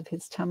lines of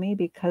his tummy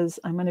because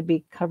I'm going to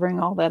be covering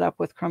all that up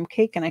with crumb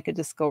cake and I could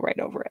just go right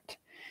over it.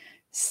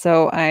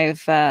 So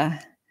I've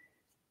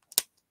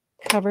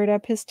covered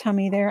up his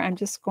tummy there. I'm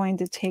just going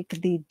to take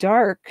the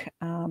dark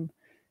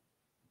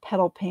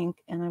petal pink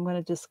and I'm going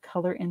to just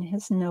color in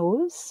his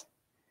nose.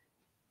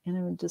 And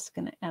I'm just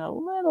going to add a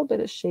little bit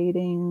of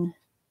shading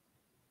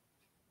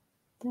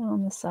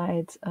down the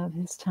sides of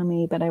his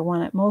tummy, but I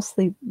want it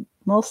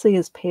mostly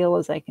as pale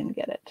as I can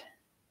get it.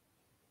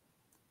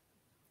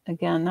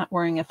 Again, not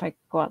worrying if I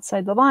go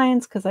outside the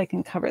lines because I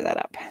can cover that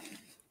up.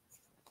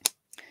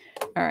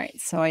 All right,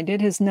 so I did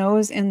his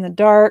nose in the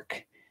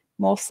dark,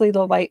 mostly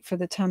the light for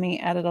the tummy,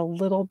 added a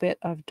little bit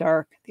of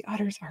dark. The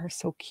otters are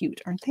so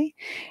cute, aren't they?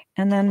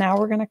 And then now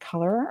we're going to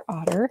color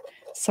our otter.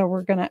 So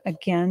we're going to,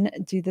 again,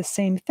 do the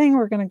same thing.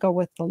 We're going to go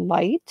with the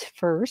light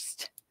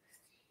first.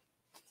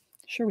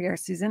 Sure we are,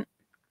 Susan.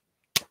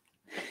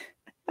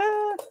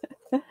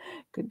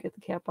 Couldn't get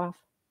the cap off.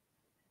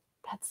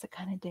 That's the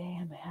kind of day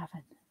I'm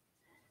having.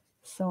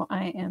 So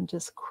I am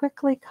just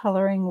quickly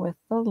coloring with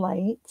the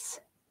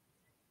lights.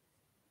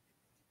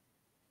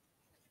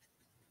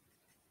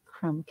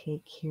 Crumb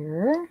cake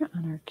here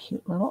on our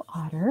cute little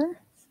otter.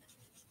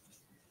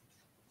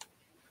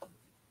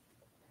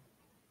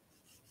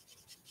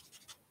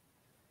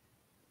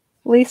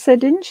 Lisa,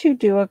 did you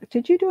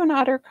do an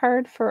otter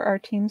card for our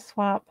team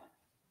swap?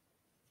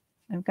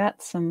 I've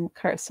got some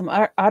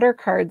otter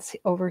cards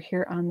over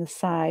here on the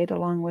side,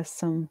 along with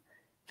some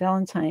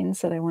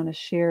Valentines that I want to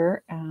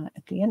share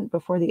at the end,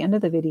 before the end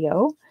of the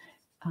video.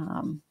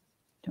 Don't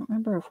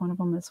remember if one of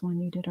them is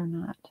one you did or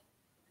not.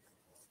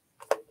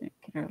 Get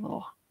our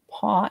little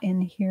paw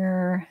in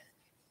here.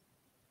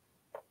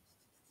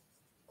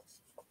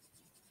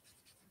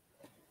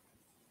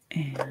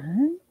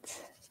 And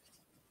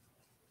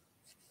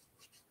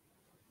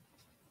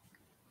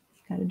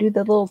got to do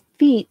the little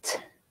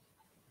feet.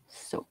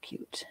 So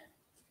cute.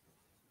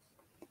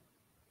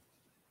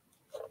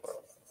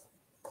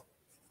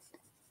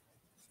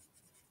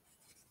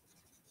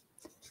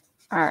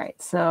 All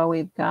right, so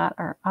we've got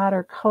our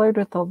otter colored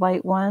with the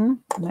light one.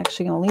 I'm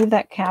actually going to leave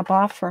that cap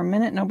off for a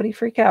minute. Nobody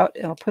freak out.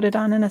 I'll put it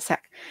on in a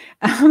sec.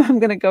 I'm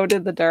going to go to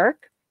the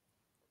dark.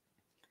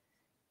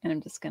 And I'm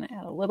just going to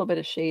add a little bit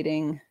of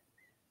shading.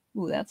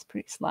 Ooh, that's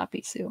pretty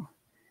sloppy, Sue.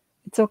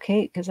 It's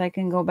okay, because I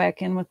can go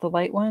back in with the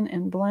light one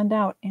and blend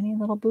out any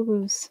little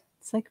boo-boos.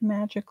 It's like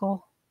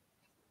magical.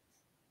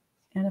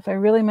 And if I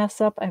really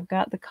mess up, I've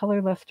got the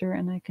color lifter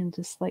and I can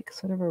just like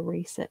sort of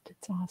erase it.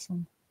 It's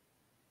awesome.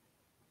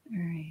 All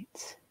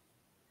right.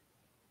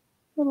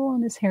 A little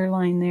on his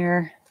hairline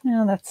there.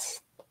 No,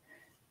 that's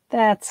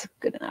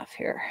good enough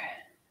here.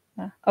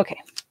 Okay.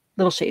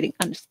 Little shading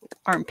on his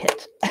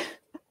armpit.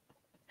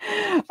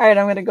 All right,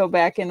 I'm going to go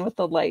back in with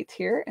the light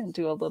here and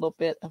do a little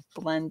bit of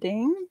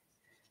blending.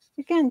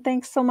 Again,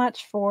 thanks so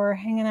much for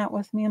hanging out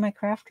with me in my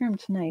craft room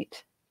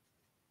tonight.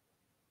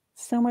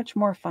 So much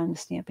more fun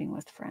stamping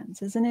with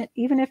friends, isn't it?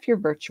 Even if you're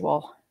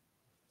virtual.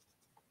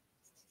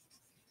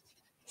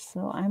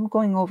 So I'm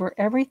going over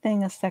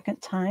everything a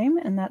second time,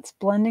 and that's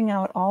blending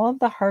out all of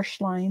the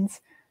harsh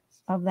lines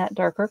of that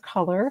darker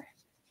color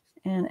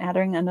and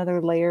adding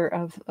another layer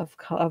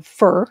of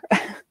fur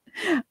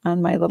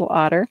on my little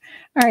otter.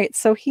 All right,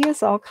 so he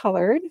is all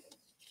colored.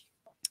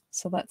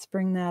 So let's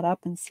bring that up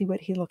and see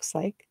what he looks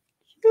like.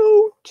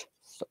 Cute.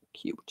 So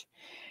cute.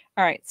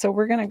 All right, so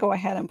we're going to go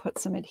ahead and put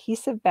some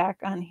adhesive back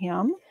on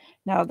him.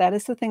 Now, that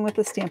is the thing with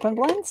the Stampin'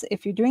 Blends.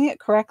 If you're doing it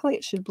correctly,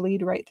 it should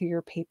bleed right through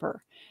your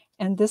paper.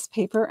 And this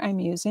paper I'm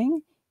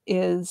using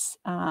is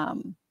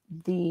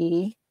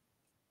the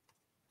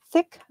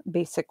thick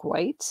basic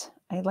white.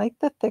 I like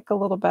the thick a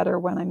little better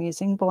when I'm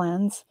using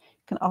blends.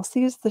 You can also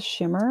use the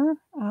shimmer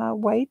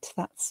white.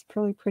 That's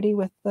really pretty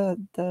with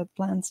the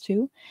blends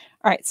too.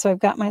 All right, so I've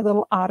got my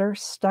little otter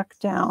stuck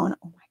down.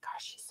 Oh my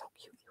gosh, she's so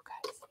cute, you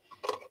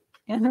guys.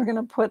 And we're going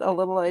to put a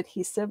little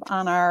adhesive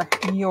on our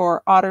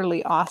Your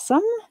Otterly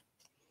Awesome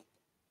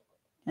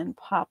and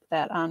pop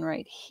that on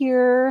right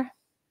here.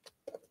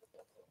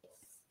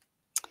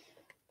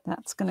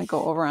 That's going to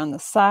go over on the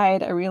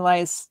side. I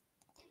realize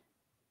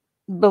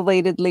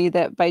belatedly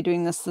that by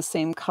doing this the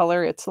same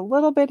color, it's a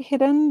little bit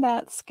hidden,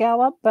 that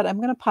scallop, but I'm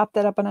going to pop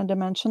that up on a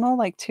dimensional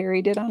like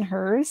Terry did on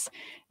hers.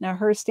 Now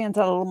hers stands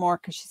out a little more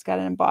because she's got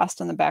it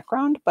embossed in the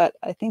background, but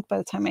I think by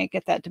the time I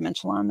get that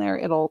dimensional on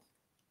there,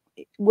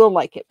 we'll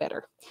like it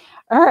better.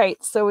 All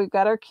right, so we've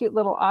got our cute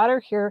little otter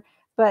here,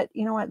 but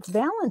you know what? It's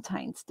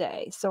Valentine's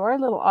Day, so our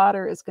little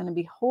otter is going to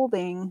be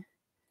holding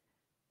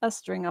a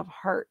string of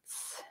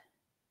hearts.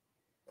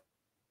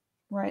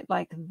 Right,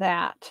 like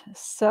that.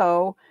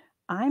 So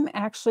I'm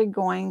actually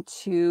going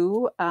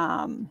to,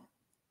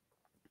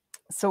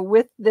 so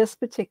with this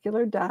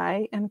particular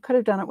die, and could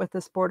have done it with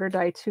this border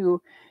die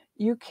too,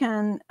 you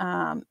can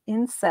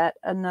inset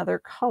another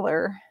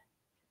color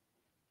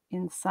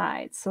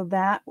inside. So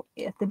that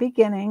at the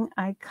beginning,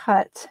 I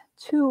cut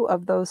 2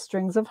 of those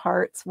strings of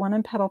hearts, one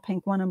in Petal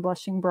Pink, one in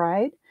Blushing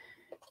Bride,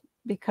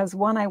 because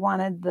one, I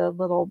wanted the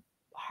little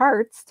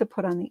hearts to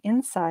put on the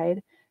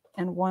inside,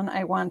 and one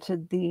I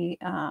wanted the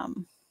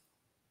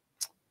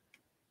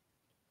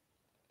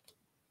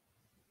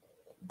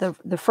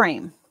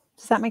frame.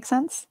 Does that make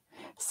sense?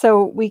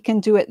 So we can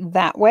do it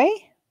that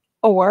way,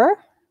 or,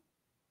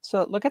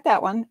 so look at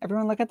that one.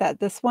 Everyone look at that.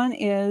 This one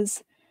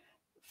is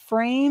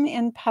frame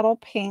in petal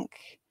pink,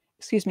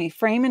 excuse me,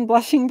 frame in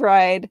blushing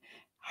bride,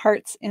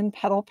 hearts in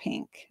petal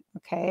pink.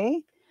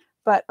 Okay.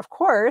 But of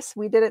course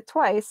we did it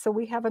twice. So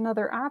we have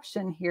another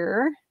option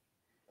here.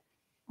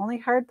 Only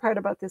hard part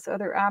about this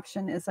other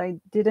option is I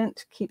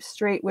didn't keep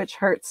straight which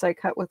hearts I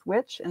cut with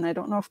which, and I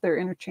don't know if they're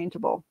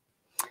interchangeable.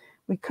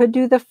 We could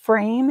do the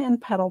frame in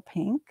petal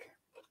pink,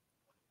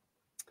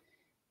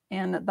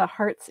 and the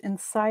hearts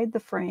inside the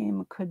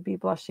frame could be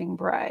blushing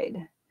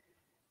bride.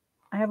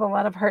 I have a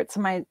lot of hearts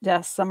on my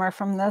desk. Some are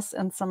from this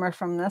and some are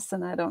from this,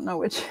 and I don't know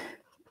which.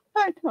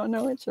 I don't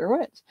know which are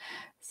which.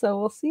 So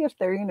we'll see if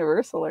they're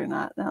universal or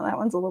not. Now that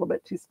one's a little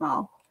bit too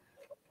small,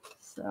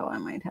 so I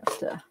might have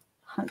to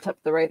hunt up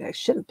the right.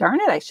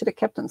 Darn it, I should have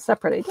kept them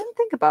separate. I didn't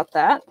think about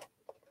that.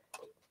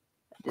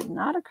 It did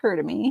not occur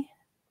to me.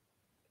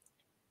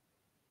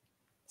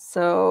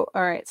 So,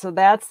 all right, so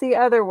that's the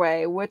other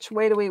way. Which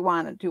way do we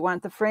want it? Do we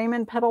want the frame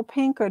in petal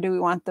pink, or do we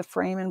want the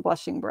frame in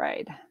blushing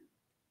bride?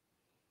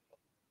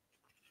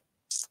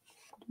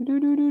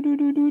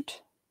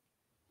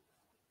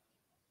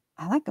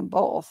 I like them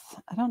both.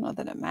 I don't know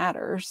that it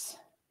matters.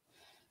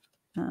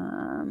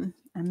 I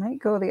might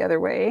go the other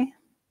way.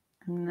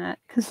 I'm not,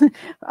 because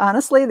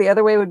honestly, the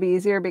other way would be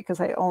easier because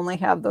I only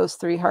have those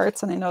 3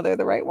 hearts and I know they're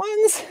the right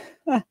ones.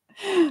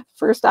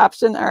 First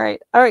option. All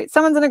right. All right.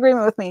 Someone's in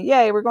agreement with me.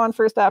 Yay. We're going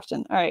first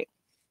option. All right.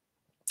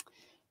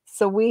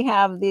 So we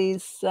have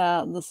these,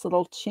 this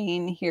little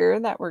chain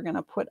here that we're going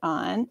to put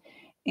on,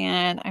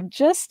 and I'm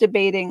just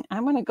debating,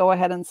 I'm going to go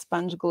ahead and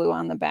sponge glue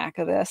on the back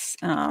of this.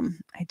 I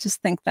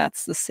just think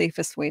that's the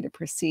safest way to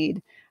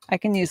proceed. I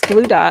can use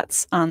glue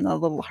dots on the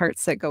little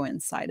hearts that go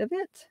inside of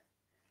it.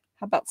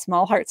 How about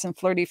small hearts and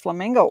flirty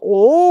flamingo?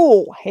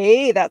 Oh,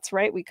 hey, that's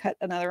right. We cut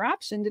another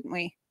option, didn't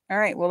we? All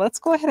right, well, let's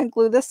go ahead and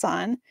glue this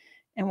on,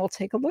 and we'll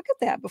take a look at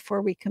that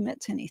before we commit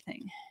to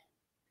anything.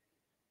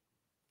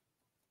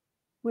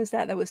 Who was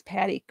that? That was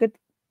Patty. Good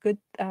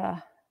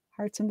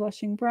hearts and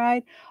blushing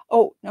bride.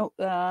 Oh, no.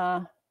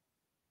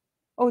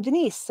 Oh,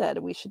 Denise said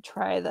we should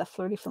try the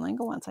flirty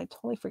flamingo ones. I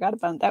totally forgot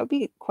about it. That would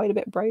be quite a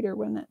bit brighter,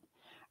 wouldn't it?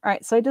 All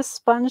right, so I just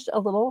sponged a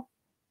little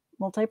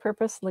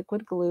multi-purpose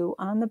liquid glue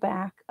on the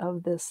back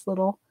of this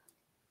little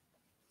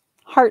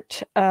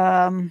heart,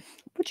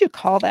 what'd you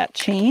call that,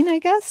 chain, I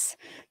guess,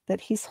 that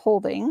he's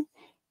holding.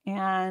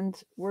 And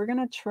we're going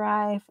to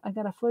try, I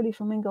got a flirty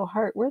flamingo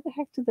heart. Where the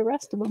heck did the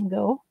rest of them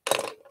go?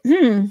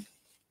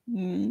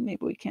 Maybe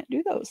we can't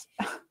do those.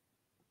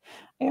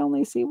 I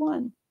only see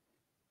one.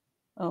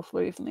 Oh,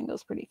 flirty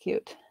flamingo's pretty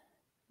cute.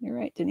 You're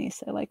right,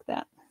 Denise. I like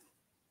that.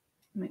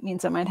 It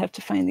means I might have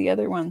to find the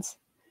other ones.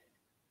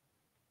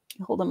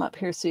 Hold them up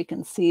here so you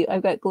can see.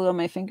 I've got glue on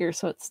my finger,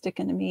 so it's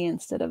sticking to me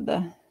instead of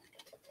the...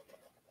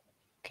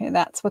 Okay,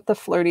 that's what the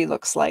flirty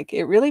looks like.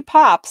 It really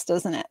pops,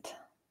 doesn't it?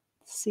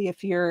 Let's see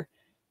if your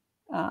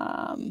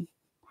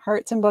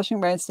hearts and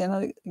blushing brides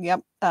stand.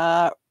 Yep.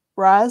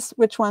 Roz,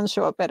 which ones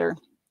show up better?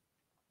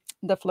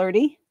 The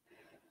flirty?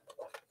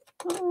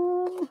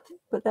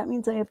 But that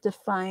means I have to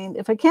find...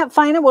 If I can't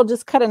find it, we'll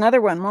just cut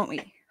another one, won't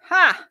we?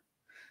 Ha!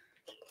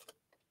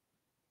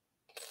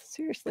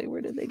 Seriously,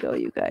 where did they go,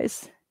 you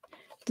guys?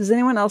 Does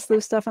anyone else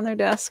lose stuff on their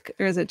desk,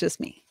 or is it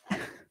just me?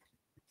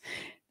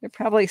 They're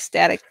probably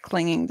static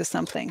clinging to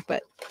something,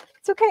 but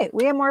it's okay.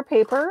 We have more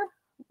paper.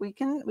 We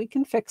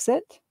can fix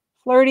it.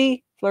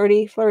 Flirty,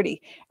 flirty,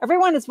 flirty.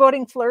 Everyone is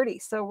voting flirty,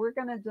 so we're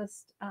gonna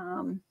just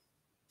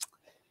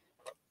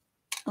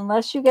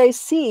unless you guys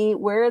see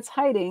where it's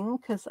hiding,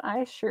 because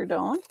I sure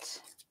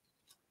don't.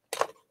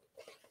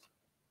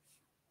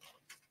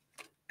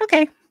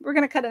 Okay, we're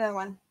gonna cut another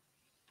one.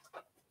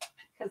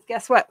 Because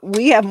guess what?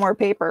 We have more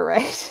paper,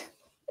 right?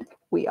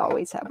 We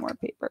always have more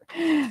paper.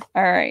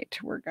 All right,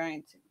 we're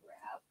going to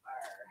grab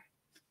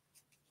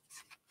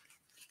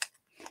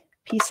our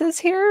pieces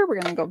here.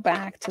 We're going to go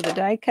back to the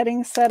die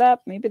cutting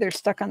setup. Maybe they're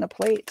stuck on the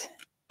plate.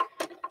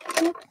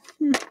 Don't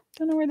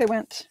know where they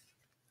went.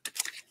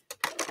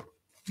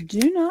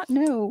 Do not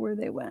know where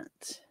they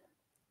went.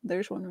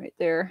 There's one right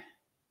there.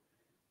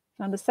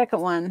 Found a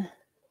second one.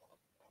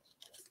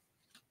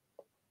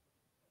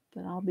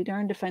 But I'll be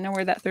darned if I know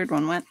where that third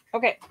one went.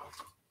 Okay.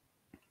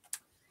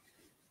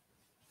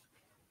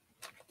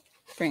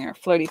 Bring our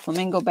flirty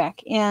flamingo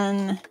back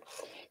in.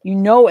 You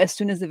know, as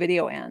soon as the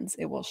video ends,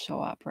 it will show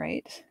up,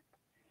 right?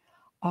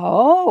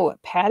 Oh,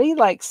 Patty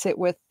likes it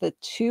with the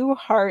 2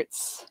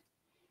 hearts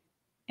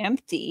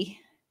empty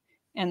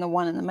and the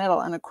one in the middle.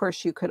 And of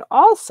course, you could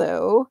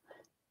also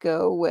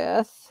go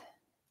with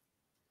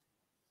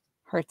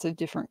hearts of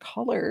different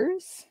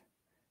colors,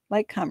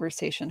 like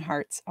conversation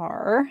hearts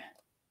are.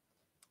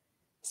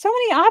 So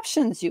many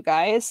options, you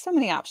guys. So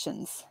many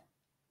options.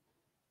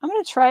 I'm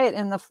going to try it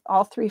in the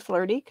all 3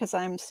 flirty because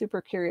I'm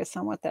super curious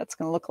on what that's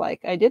going to look like.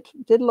 I did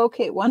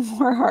locate one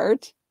more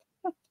heart.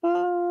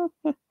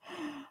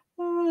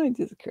 I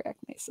just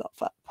cracked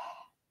myself up.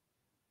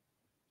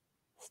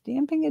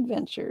 Stamping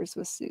Adventures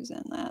with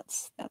Susan.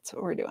 That's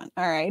what we're doing.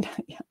 All right.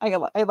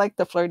 I like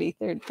the flirty.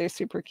 They're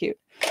super cute.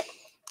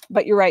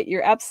 But you're right.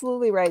 You're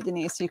absolutely right,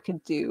 Denise. You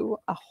could do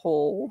a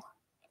whole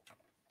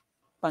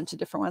bunch of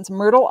different ones.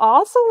 Myrtle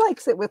also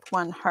likes it with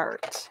one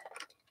heart.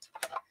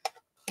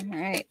 All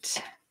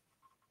right.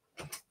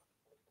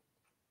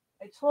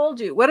 I told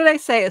you. What did I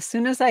say? As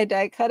soon as I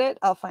die cut it,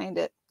 I'll find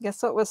it.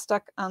 Guess what was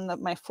stuck on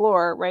my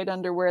floor right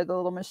under where the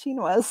little machine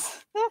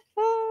was?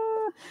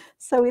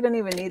 So we don't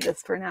even need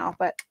this for now,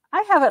 but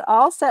I have it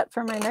all set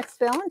for my next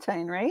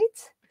Valentine, right?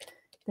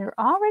 They're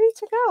all ready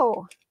to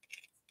go.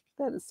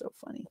 That is so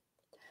funny.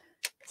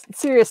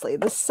 Seriously,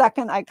 the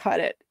second I cut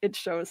it, it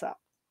shows up.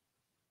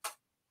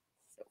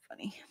 So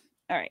funny.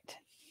 All right.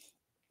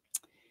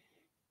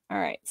 All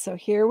right, so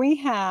here we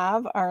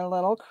have our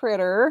little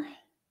critter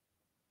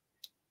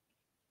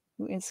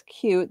who is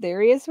cute. There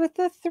he is with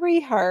the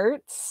 3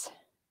 hearts.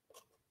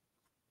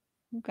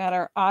 We've got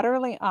our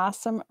Otterly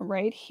Awesome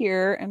right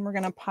here, and we're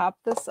going to pop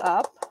this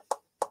up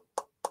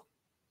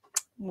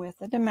with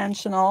a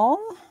dimensional.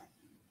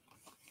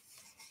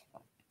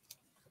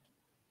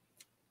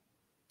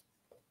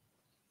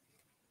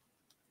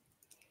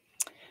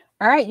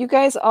 All right, you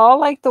guys all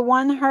like the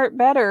 1 heart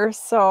better,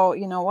 so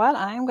you know what?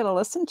 I'm going to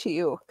listen to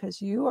you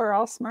because you are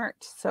all smart.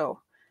 So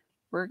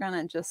we're going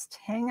to just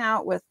hang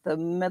out with the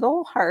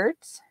middle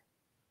heart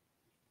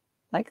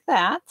like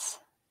that.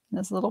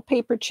 There's a little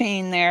paper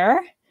chain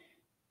there.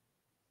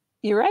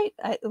 You're right.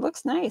 It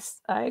looks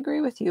nice. I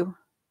agree with you.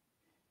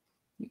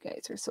 You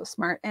guys are so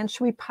smart. And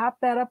should we pop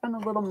that up in a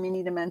little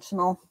mini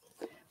dimensional?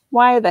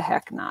 Why the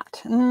heck not?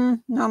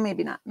 No,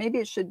 maybe not. Maybe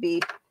it should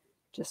be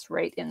just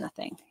right in the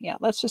thing. Yeah,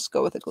 let's just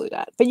go with a glue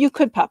dot. But you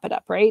could pop it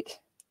up, right?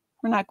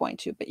 We're not going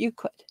to, but you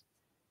could.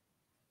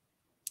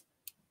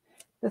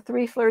 The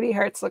 3 flirty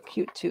hearts look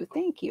cute too.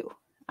 Thank you.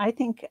 I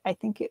think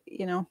it,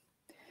 you know,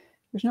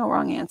 there's no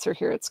wrong answer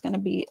here. It's going to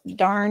be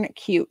darn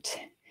cute.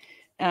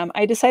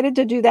 I decided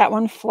to do that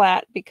one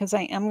flat because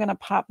I am going to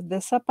pop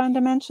this up on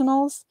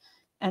dimensionals,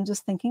 and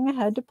just thinking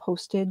ahead to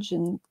postage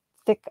and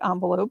thick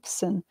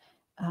envelopes, and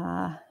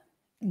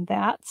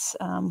that's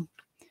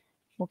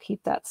we'll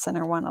keep that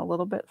center one a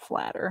little bit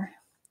flatter.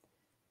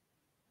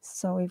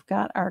 So we've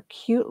got our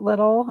cute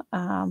little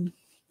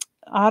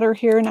otter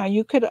here. Now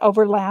you could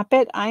overlap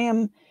it. I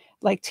am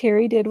like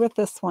Terry did with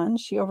this one.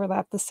 She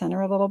overlapped the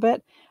center a little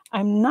bit.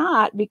 I'm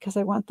not, because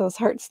I want those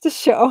hearts to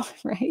show,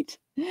 right?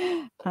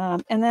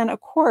 And then, of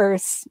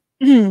course,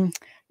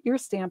 you're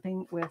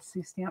stamping with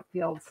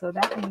Suestampfield, so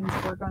that means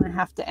we're going to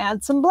have to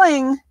add some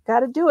bling.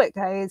 Got to do it,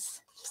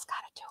 guys. Just got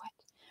to do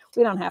it.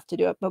 We don't have to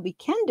do it, but we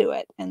can do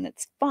it, and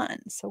it's fun,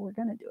 so we're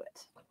going to do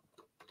it.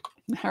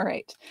 All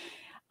right.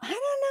 I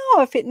don't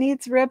know if it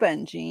needs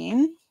ribbon,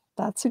 Jean.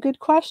 That's a good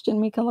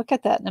question. We can look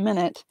at that in a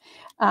minute.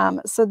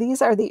 So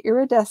these are the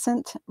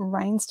iridescent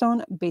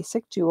rhinestone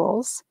basic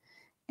jewels,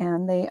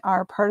 and they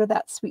are part of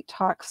that Sweet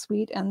Talk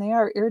suite, and they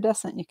are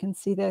iridescent. You can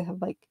see they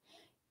have like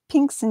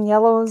pinks and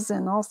yellows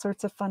and all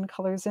sorts of fun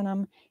colors in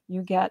them.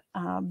 You get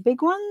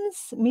big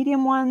ones,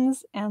 medium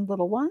ones, and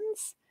little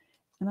ones.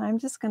 And I'm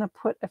just going to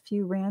put a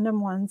few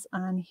random ones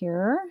on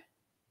here.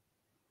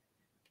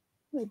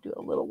 We'll do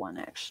a little one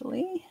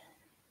actually.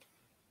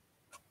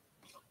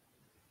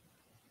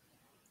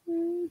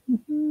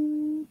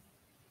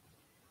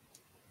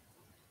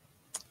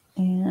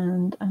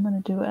 And I'm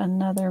going to do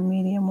another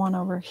medium one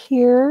over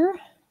here.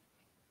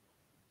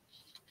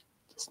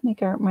 Just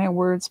make my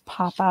words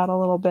pop out a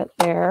little bit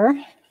there.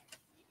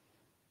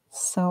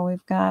 So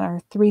we've got our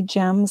 3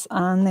 gems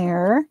on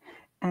there.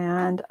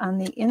 And on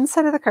the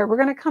inside of the card, we're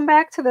going to come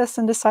back to this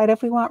and decide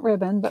if we want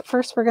ribbon. But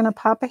first, we're going to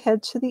pop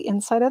ahead to the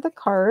inside of the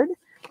card.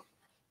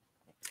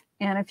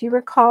 And if you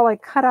recall, I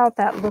cut out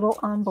that little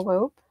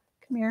envelope.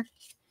 Come here.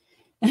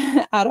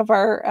 Out of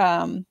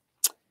our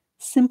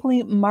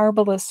Simply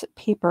Marvelous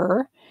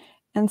paper.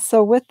 And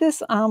so with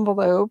this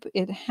envelope,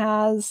 it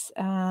has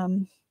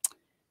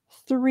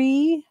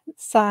 3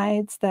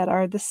 sides that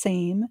are the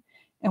same,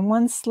 and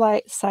one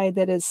side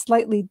that is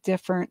slightly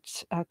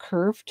different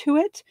curve to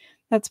it.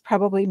 That's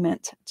probably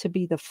meant to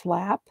be the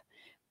flap,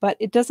 but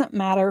it doesn't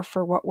matter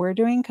for what we're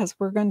doing because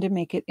we're going to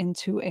make it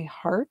into a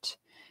heart.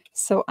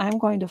 So I'm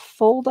going to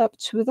fold up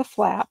 2 of the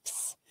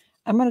flaps.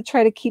 I'm going to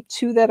try to keep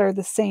 2 that are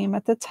the same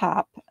at the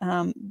top.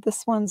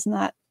 This one's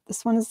not.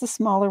 This one is the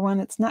smaller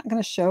one. It's not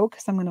going to show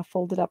because I'm going to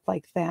fold it up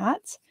like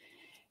that.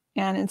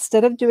 And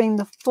instead of doing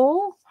the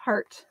full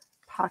heart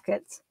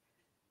pocket,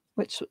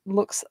 which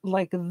looks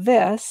like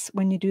this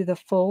when you do the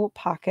full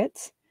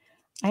pocket,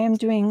 I am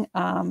doing,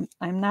 I'm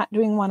not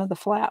doing one of the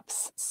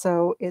flaps.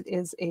 So it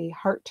is a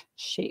heart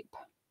shape.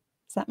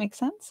 Does that make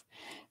sense?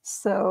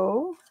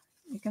 So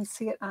you can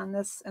see it on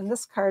this. And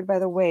this card, by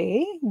the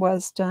way,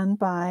 was done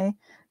by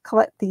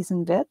Colette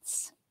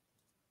Thiesenbitz,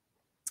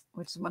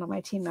 which is one of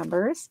my team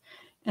members.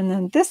 And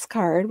then this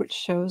card, which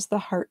shows the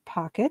heart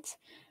pocket,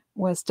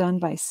 was done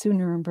by Sue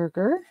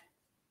Nuremberger.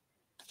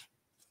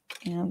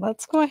 And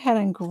let's go ahead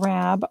and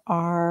grab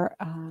our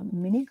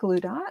mini glue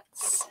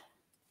dots.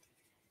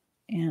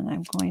 And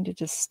I'm going to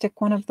just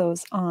stick one of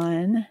those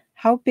on.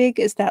 How big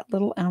is that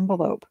little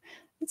envelope?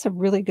 That's a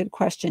really good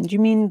question. Do you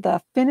mean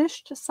the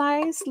finished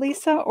size,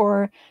 Lisa,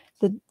 or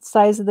the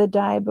size of the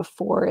die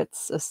before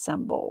it's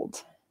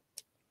assembled?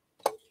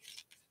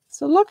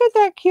 So look at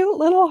that cute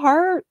little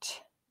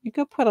heart. You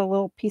could put a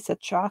little piece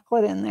of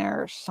chocolate in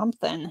there or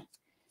something.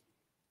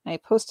 I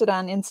posted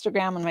on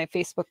Instagram and my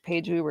Facebook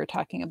page, we were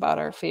talking about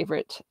our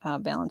favorite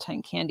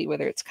Valentine candy,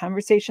 whether it's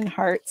conversation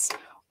hearts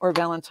or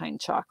Valentine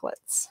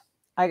chocolates.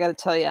 I got to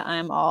tell you,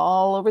 I'm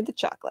all over the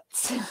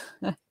chocolates.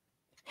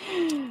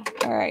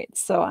 All right,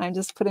 so I'm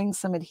just putting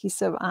some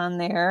adhesive on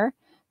there.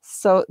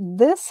 So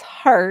this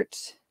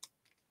heart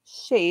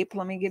shape,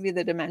 let me give you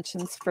the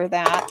dimensions for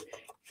that.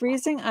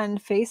 Freezing on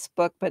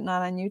Facebook, but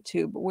not on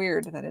YouTube.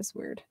 Weird, that is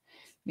weird.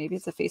 Maybe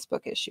it's a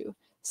Facebook issue.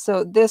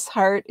 So this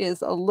heart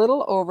is a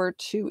little over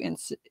 2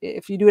 inches.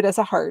 If you do it as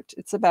a heart,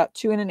 it's about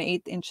 2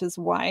 1/8 inches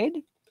wide.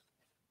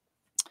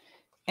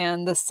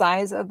 And the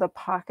size of the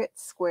pocket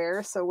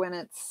square, so when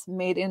it's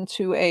made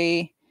into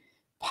a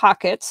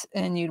pocket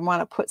and you'd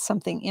want to put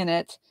something in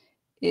it,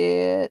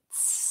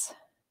 it's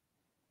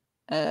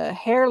a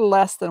hair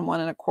less than 1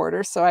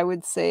 1/4. So I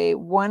would say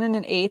 1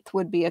 1/8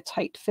 would be a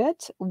tight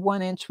fit.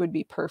 1 inch would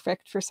be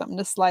perfect for something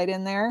to slide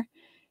in there.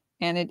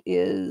 And it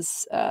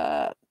is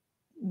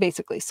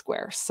basically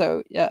square.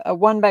 So a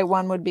 1 by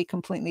 1 would be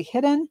completely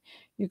hidden.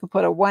 You can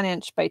put a 1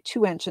 inch by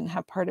 2 inch and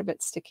have part of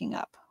it sticking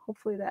up.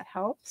 Hopefully that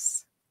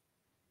helps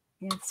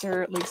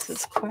answer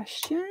Lisa's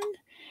question.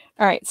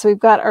 All right, so we've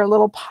got our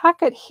little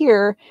pocket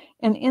here,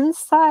 and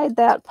inside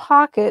that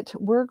pocket,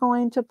 we're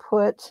going to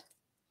put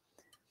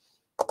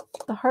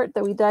the heart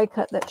that we die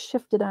cut that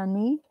shifted on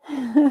me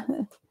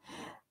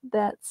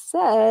that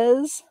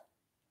says,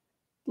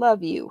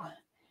 love you.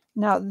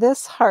 Now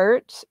this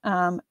heart,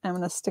 I'm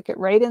going to stick it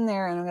right in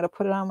there and I'm going to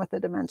put it on with a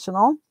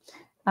dimensional.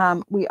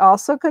 We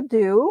also could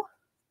do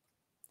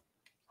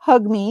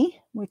hug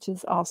me, which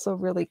is also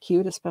really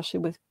cute, especially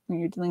when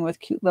you're dealing with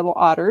cute little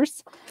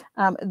otters.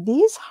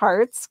 These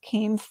hearts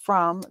came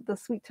from the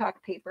Sweet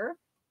Talk paper.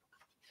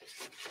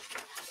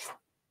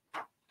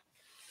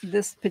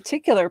 This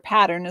particular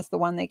pattern is the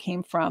one they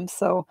came from.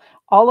 So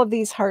all of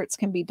these hearts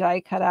can be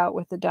die cut out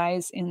with the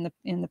dies in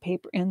the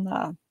paper, in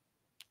the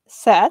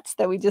sets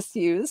that we just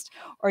used,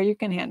 or you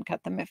can hand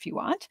cut them if you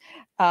want.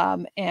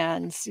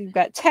 And you've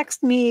got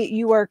text me,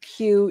 you are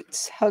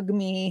cute, hug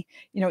me,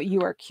 you know,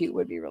 you are cute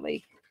would be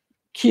really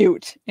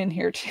cute in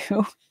here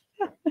too.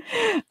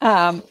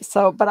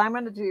 But I'm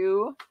going to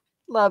do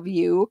love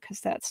you because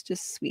that's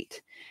just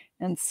sweet.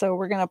 And so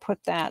we're going to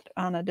put that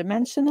on a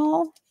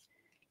dimensional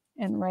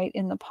and right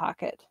in the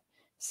pocket.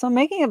 So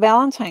making a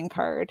Valentine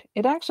card,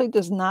 it actually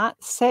does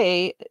not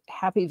say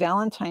Happy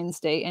Valentine's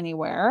Day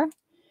anywhere.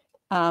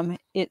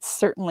 It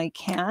certainly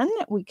can.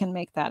 We can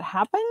make that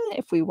happen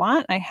if we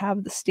want. I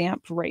have the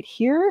stamp right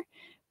here,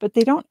 but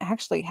they don't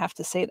actually have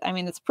to say that. I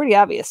mean, it's pretty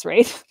obvious,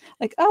 right?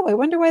 Like, oh, I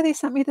wonder why they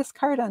sent me this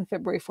card on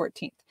February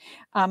 14th.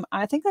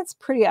 I think that's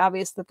pretty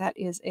obvious that that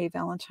is a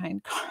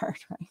Valentine card,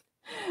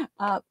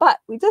 right? But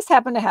we just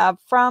happen to have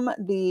from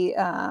the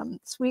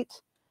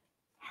Sweet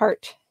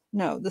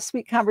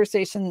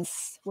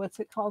Conversations, what's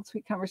it called?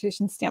 Sweet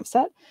Conversations stamp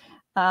set.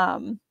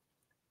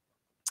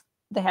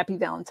 The Happy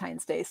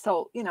Valentine's Day.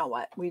 So you know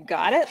what? We've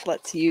got it.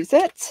 Let's use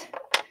it.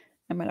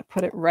 I'm going to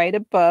put it right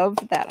above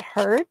that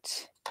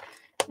heart.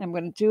 I'm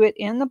going to do it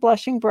in the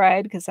Blushing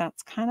Bride because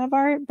that's kind of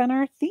been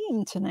our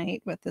theme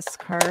tonight with this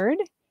card.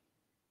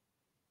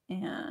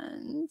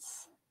 And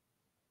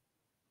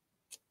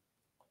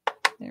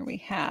there we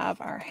have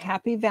our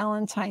Happy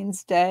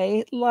Valentine's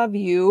Day. Love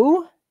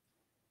you.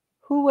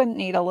 Who wouldn't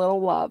need a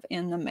little love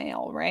in the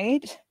mail,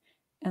 right?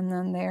 And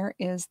then there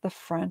is the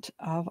front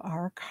of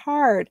our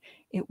card.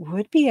 It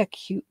would be a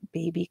cute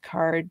baby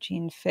card,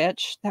 Jean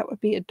Fitch. That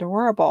would be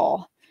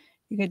adorable.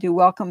 You could do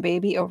welcome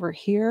baby over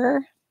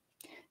here.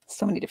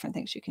 So many different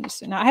things you can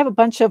do. Now I have a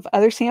bunch of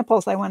other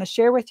samples I want to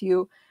share with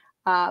you,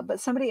 but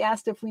somebody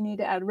asked if we need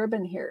to add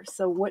ribbon here.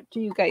 So what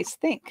do you guys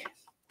think?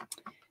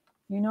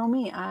 You know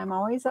me, I'm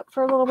always up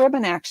for a little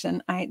ribbon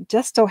action. I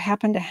just so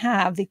happen to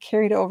have the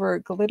carried over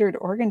glittered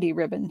organdy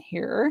ribbon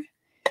here.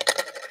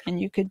 And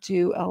you could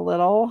do a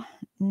little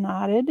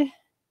knotted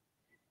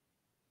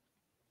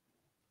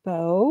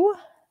bow,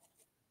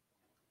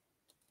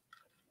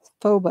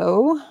 faux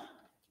bow,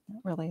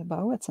 not really a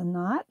bow, it's a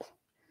knot,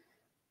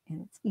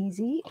 and it's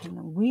easy,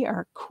 and we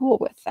are cool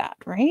with that,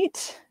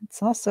 right?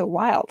 It's also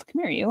wild.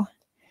 Come here, you.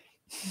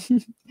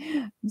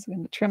 I'm just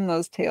going to trim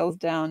those tails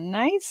down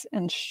nice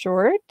and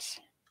short.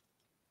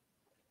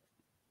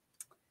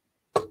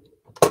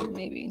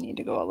 Maybe you need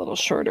to go a little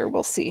shorter.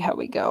 We'll see how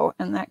we go.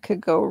 And that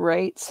could go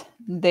right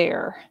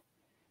there,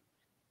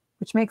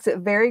 which makes it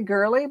very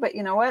girly. But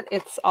you know what?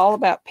 It's all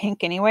about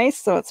pink anyway,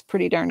 so it's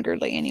pretty darn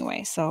girly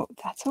anyway. So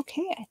that's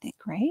okay, I think,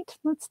 right?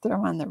 Let's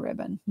throw on the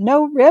ribbon.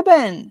 No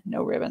ribbon.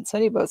 No ribbon.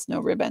 Sunny Boats, no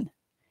ribbon.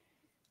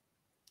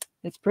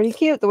 It's pretty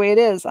cute the way it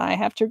is. I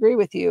have to agree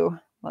with you.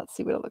 Let's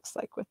see what it looks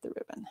like with the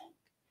ribbon.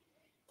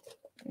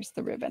 There's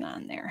the ribbon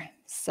on there.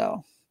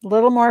 So a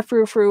little more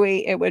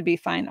frou-frou-y. It would be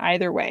fine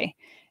either way.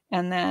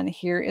 And then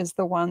here is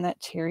the one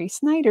that Terry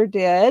Snyder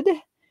did.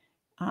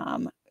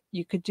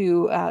 You could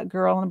do a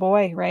girl and a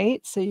boy, right?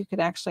 So you could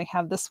actually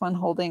have this one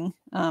holding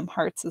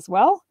hearts as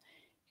well.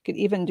 You could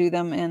even do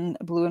them in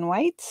blue and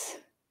white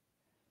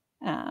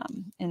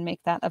and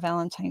make that a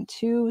Valentine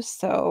too.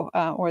 So,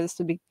 or this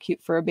would be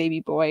cute for a baby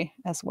boy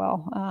as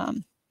well.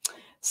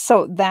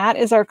 So that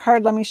is our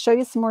card. Let me show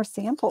you some more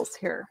samples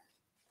here.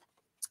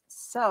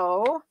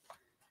 So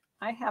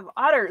I have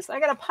otters. I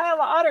got a pile of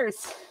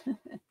otters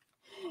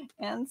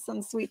and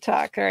some sweet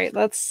talk. All right,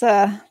 let's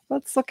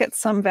look at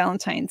some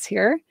Valentines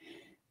here.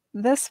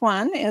 This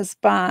one is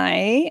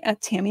by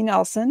Tammy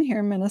Nelson here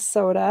in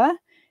Minnesota,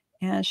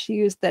 and she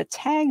used the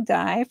tag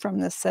die from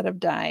this set of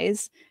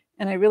dies.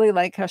 And I really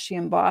like how she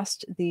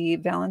embossed the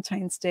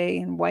Valentine's Day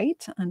in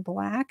white on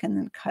black and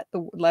then cut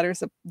the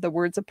letters, the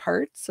words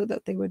apart so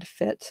that they would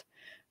fit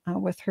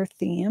with her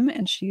theme.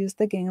 And she used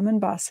the gingham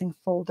embossing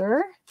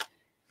folder.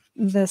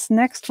 This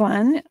next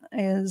one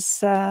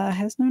is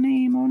has no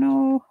name. Oh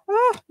no,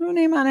 no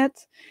name on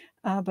it.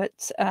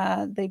 But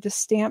they just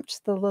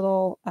stamped the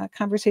little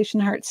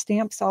conversation heart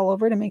stamps all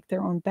over to make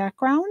their own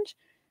background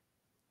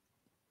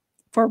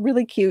for a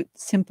really cute,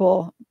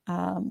 simple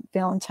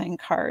Valentine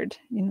card.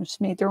 You know,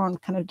 just made their own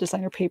kind of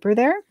designer paper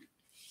there.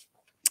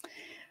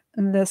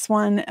 And this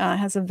one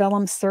has a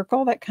vellum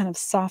circle that kind of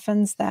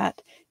softens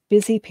that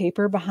busy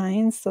paper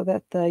behind so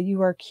that the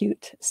You Are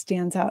Cute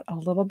stands out a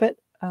little bit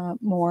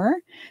more.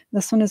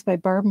 This one is by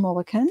Barb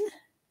Mullican.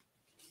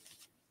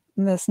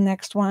 This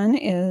next one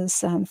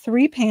is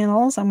 3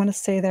 panels. I'm going to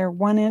say they're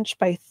 1 inch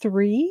by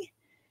 3.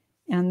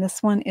 And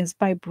this one is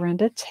by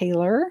Brenda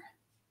Taylor,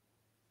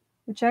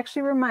 which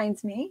actually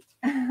reminds me,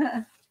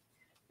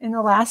 in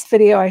the last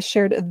video I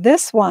shared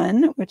this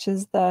one, which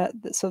is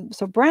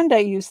so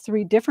Brenda used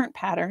 3 different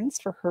patterns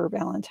for her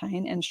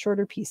Valentine and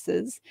shorter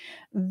pieces.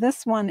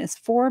 This one is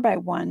 4 by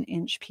 1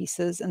 inch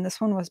pieces, and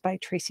this one was by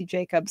Tracy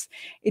Jacobs.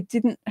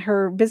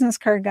 Her business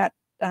card got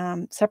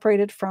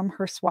separated from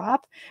her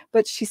swap,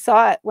 but she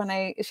saw it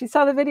when she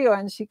saw the video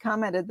and she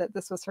commented that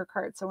this was her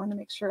card. So I wanted to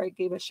make sure I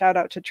gave a shout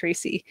out to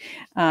Tracy.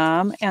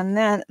 And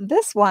then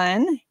this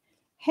one,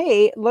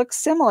 hey,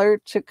 looks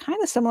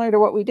kind of similar to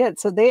what we did.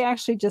 So they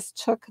actually just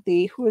took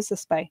who is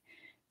this by?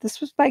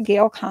 This was by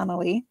Gail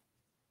Connolly.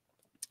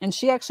 And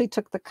she actually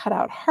took the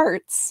cutout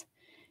hearts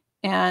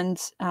and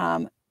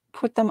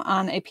put them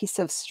on a piece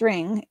of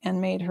string and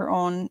made her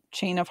own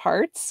chain of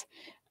hearts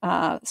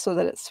so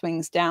that it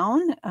swings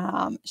down.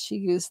 She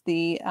used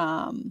the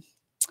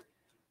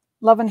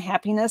Love and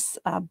Happiness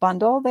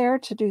bundle there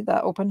to do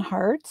the open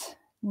heart.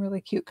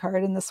 Really cute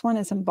card. And this one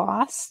is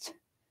embossed.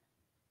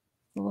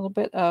 A little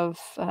bit of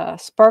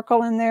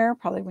sparkle in there,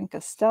 probably Wink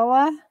of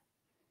Stella.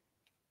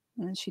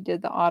 And then she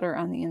did the otter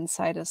on the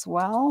inside as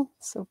well.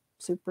 So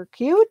super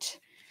cute.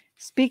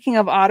 Speaking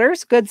of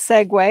otters, good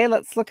segue.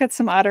 Let's look at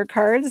some otter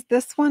cards.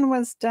 This one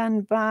was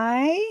done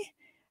by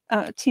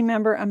team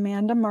member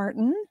Amanda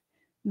Martin.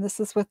 And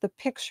this is with the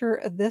picture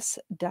of this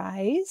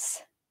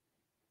dies.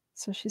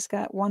 So she's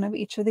got one of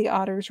each of the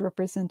otters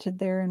represented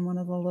there in one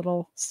of the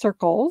little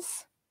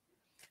circles.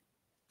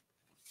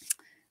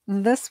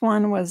 This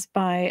one was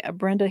by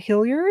Brenda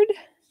Hilliard.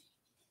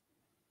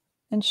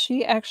 And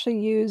she actually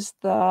used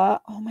oh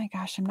my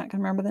gosh, I'm not going to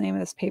remember the name of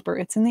this paper.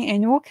 It's in the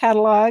annual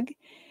catalog.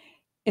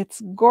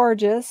 It's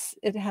gorgeous.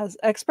 It has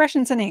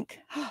expressions in ink.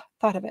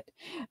 Thought of it.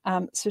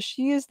 So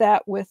she used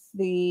that with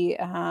they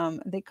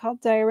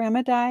called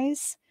diorama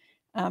dies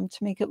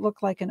to make it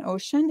look like an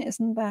ocean.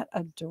 Isn't that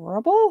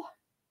adorable?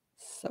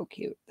 So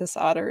cute. This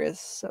otter is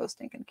so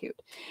stinking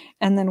cute.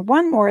 And then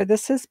one more.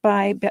 This is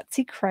by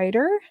Betsy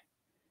Kreider.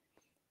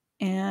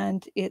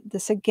 And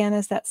this again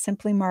is that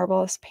Simply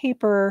Marvelous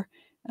paper,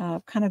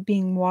 kind of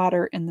being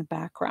water in the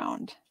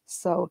background.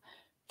 So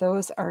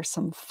those are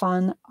some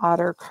fun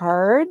otter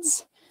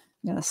cards.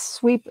 I'm going to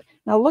sweep.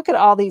 Now look at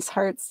all these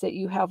hearts that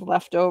you have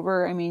left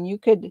over. I mean, you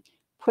could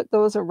put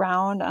those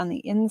around on the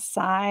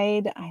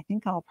inside. I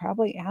think I'll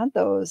probably add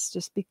those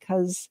just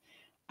because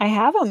I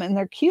have them and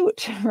they're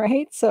cute,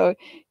 right? So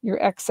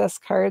your excess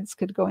cards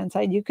could go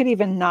inside. You could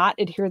even not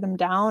adhere them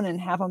down and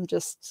have them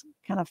just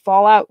kind of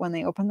fall out when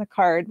they open the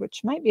card,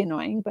 which might be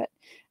annoying, but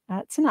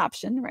it's an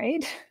option,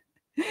 right?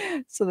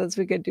 So that's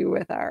what we could do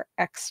with our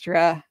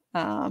extra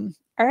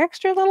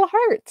little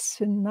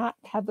hearts and not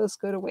have those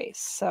go to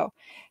waste. So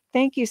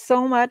thank you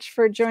so much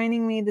for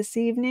joining me this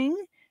evening.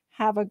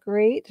 Have a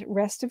great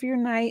rest of your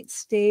night.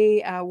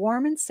 Stay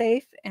warm and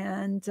safe,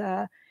 and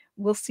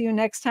we'll see you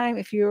next time.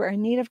 If you are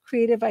in need of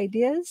creative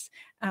ideas,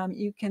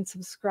 you can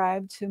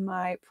subscribe to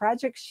my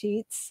project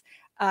sheets.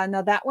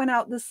 Now that went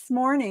out this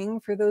morning.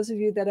 For those of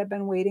you that have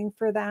been waiting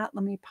for that,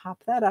 let me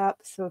pop that up.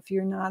 So if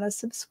you're not a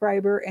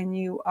subscriber and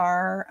you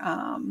are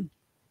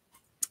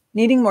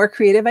needing more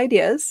creative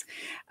ideas,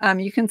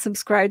 you can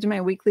subscribe to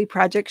my weekly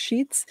project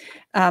sheets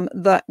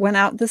that went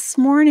out this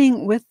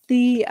morning with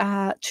the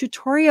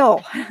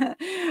tutorial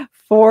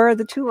for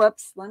the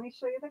tulips. Let me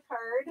show you the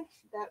card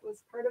that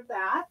was part of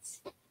that.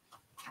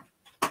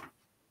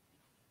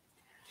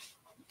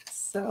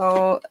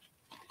 So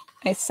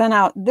I sent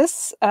out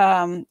this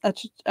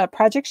a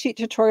project sheet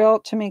tutorial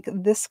to make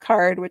this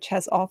card, which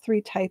has all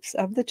 3 types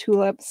of the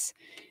tulips.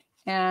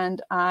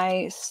 And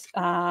I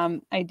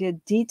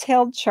did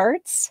detailed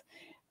charts,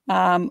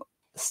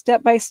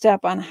 step by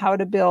step, on how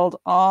to build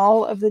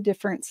all of the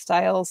different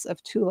styles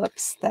of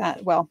tulips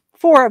that, well,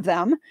 4 of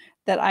them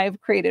that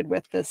I've created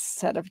with this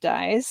set of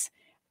dies.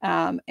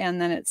 And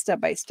then it's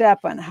step by step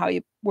on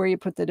where you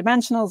put the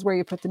dimensionals, where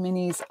you put the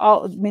minis,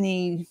 all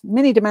mini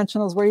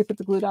dimensionals, where you put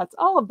the glue dots,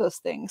 all of those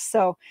things.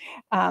 So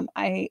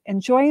I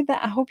enjoy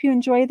that. I hope you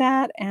enjoy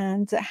that,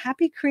 and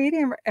happy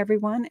creating,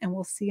 everyone. And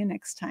we'll see you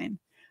next time.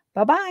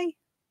 Bye-bye.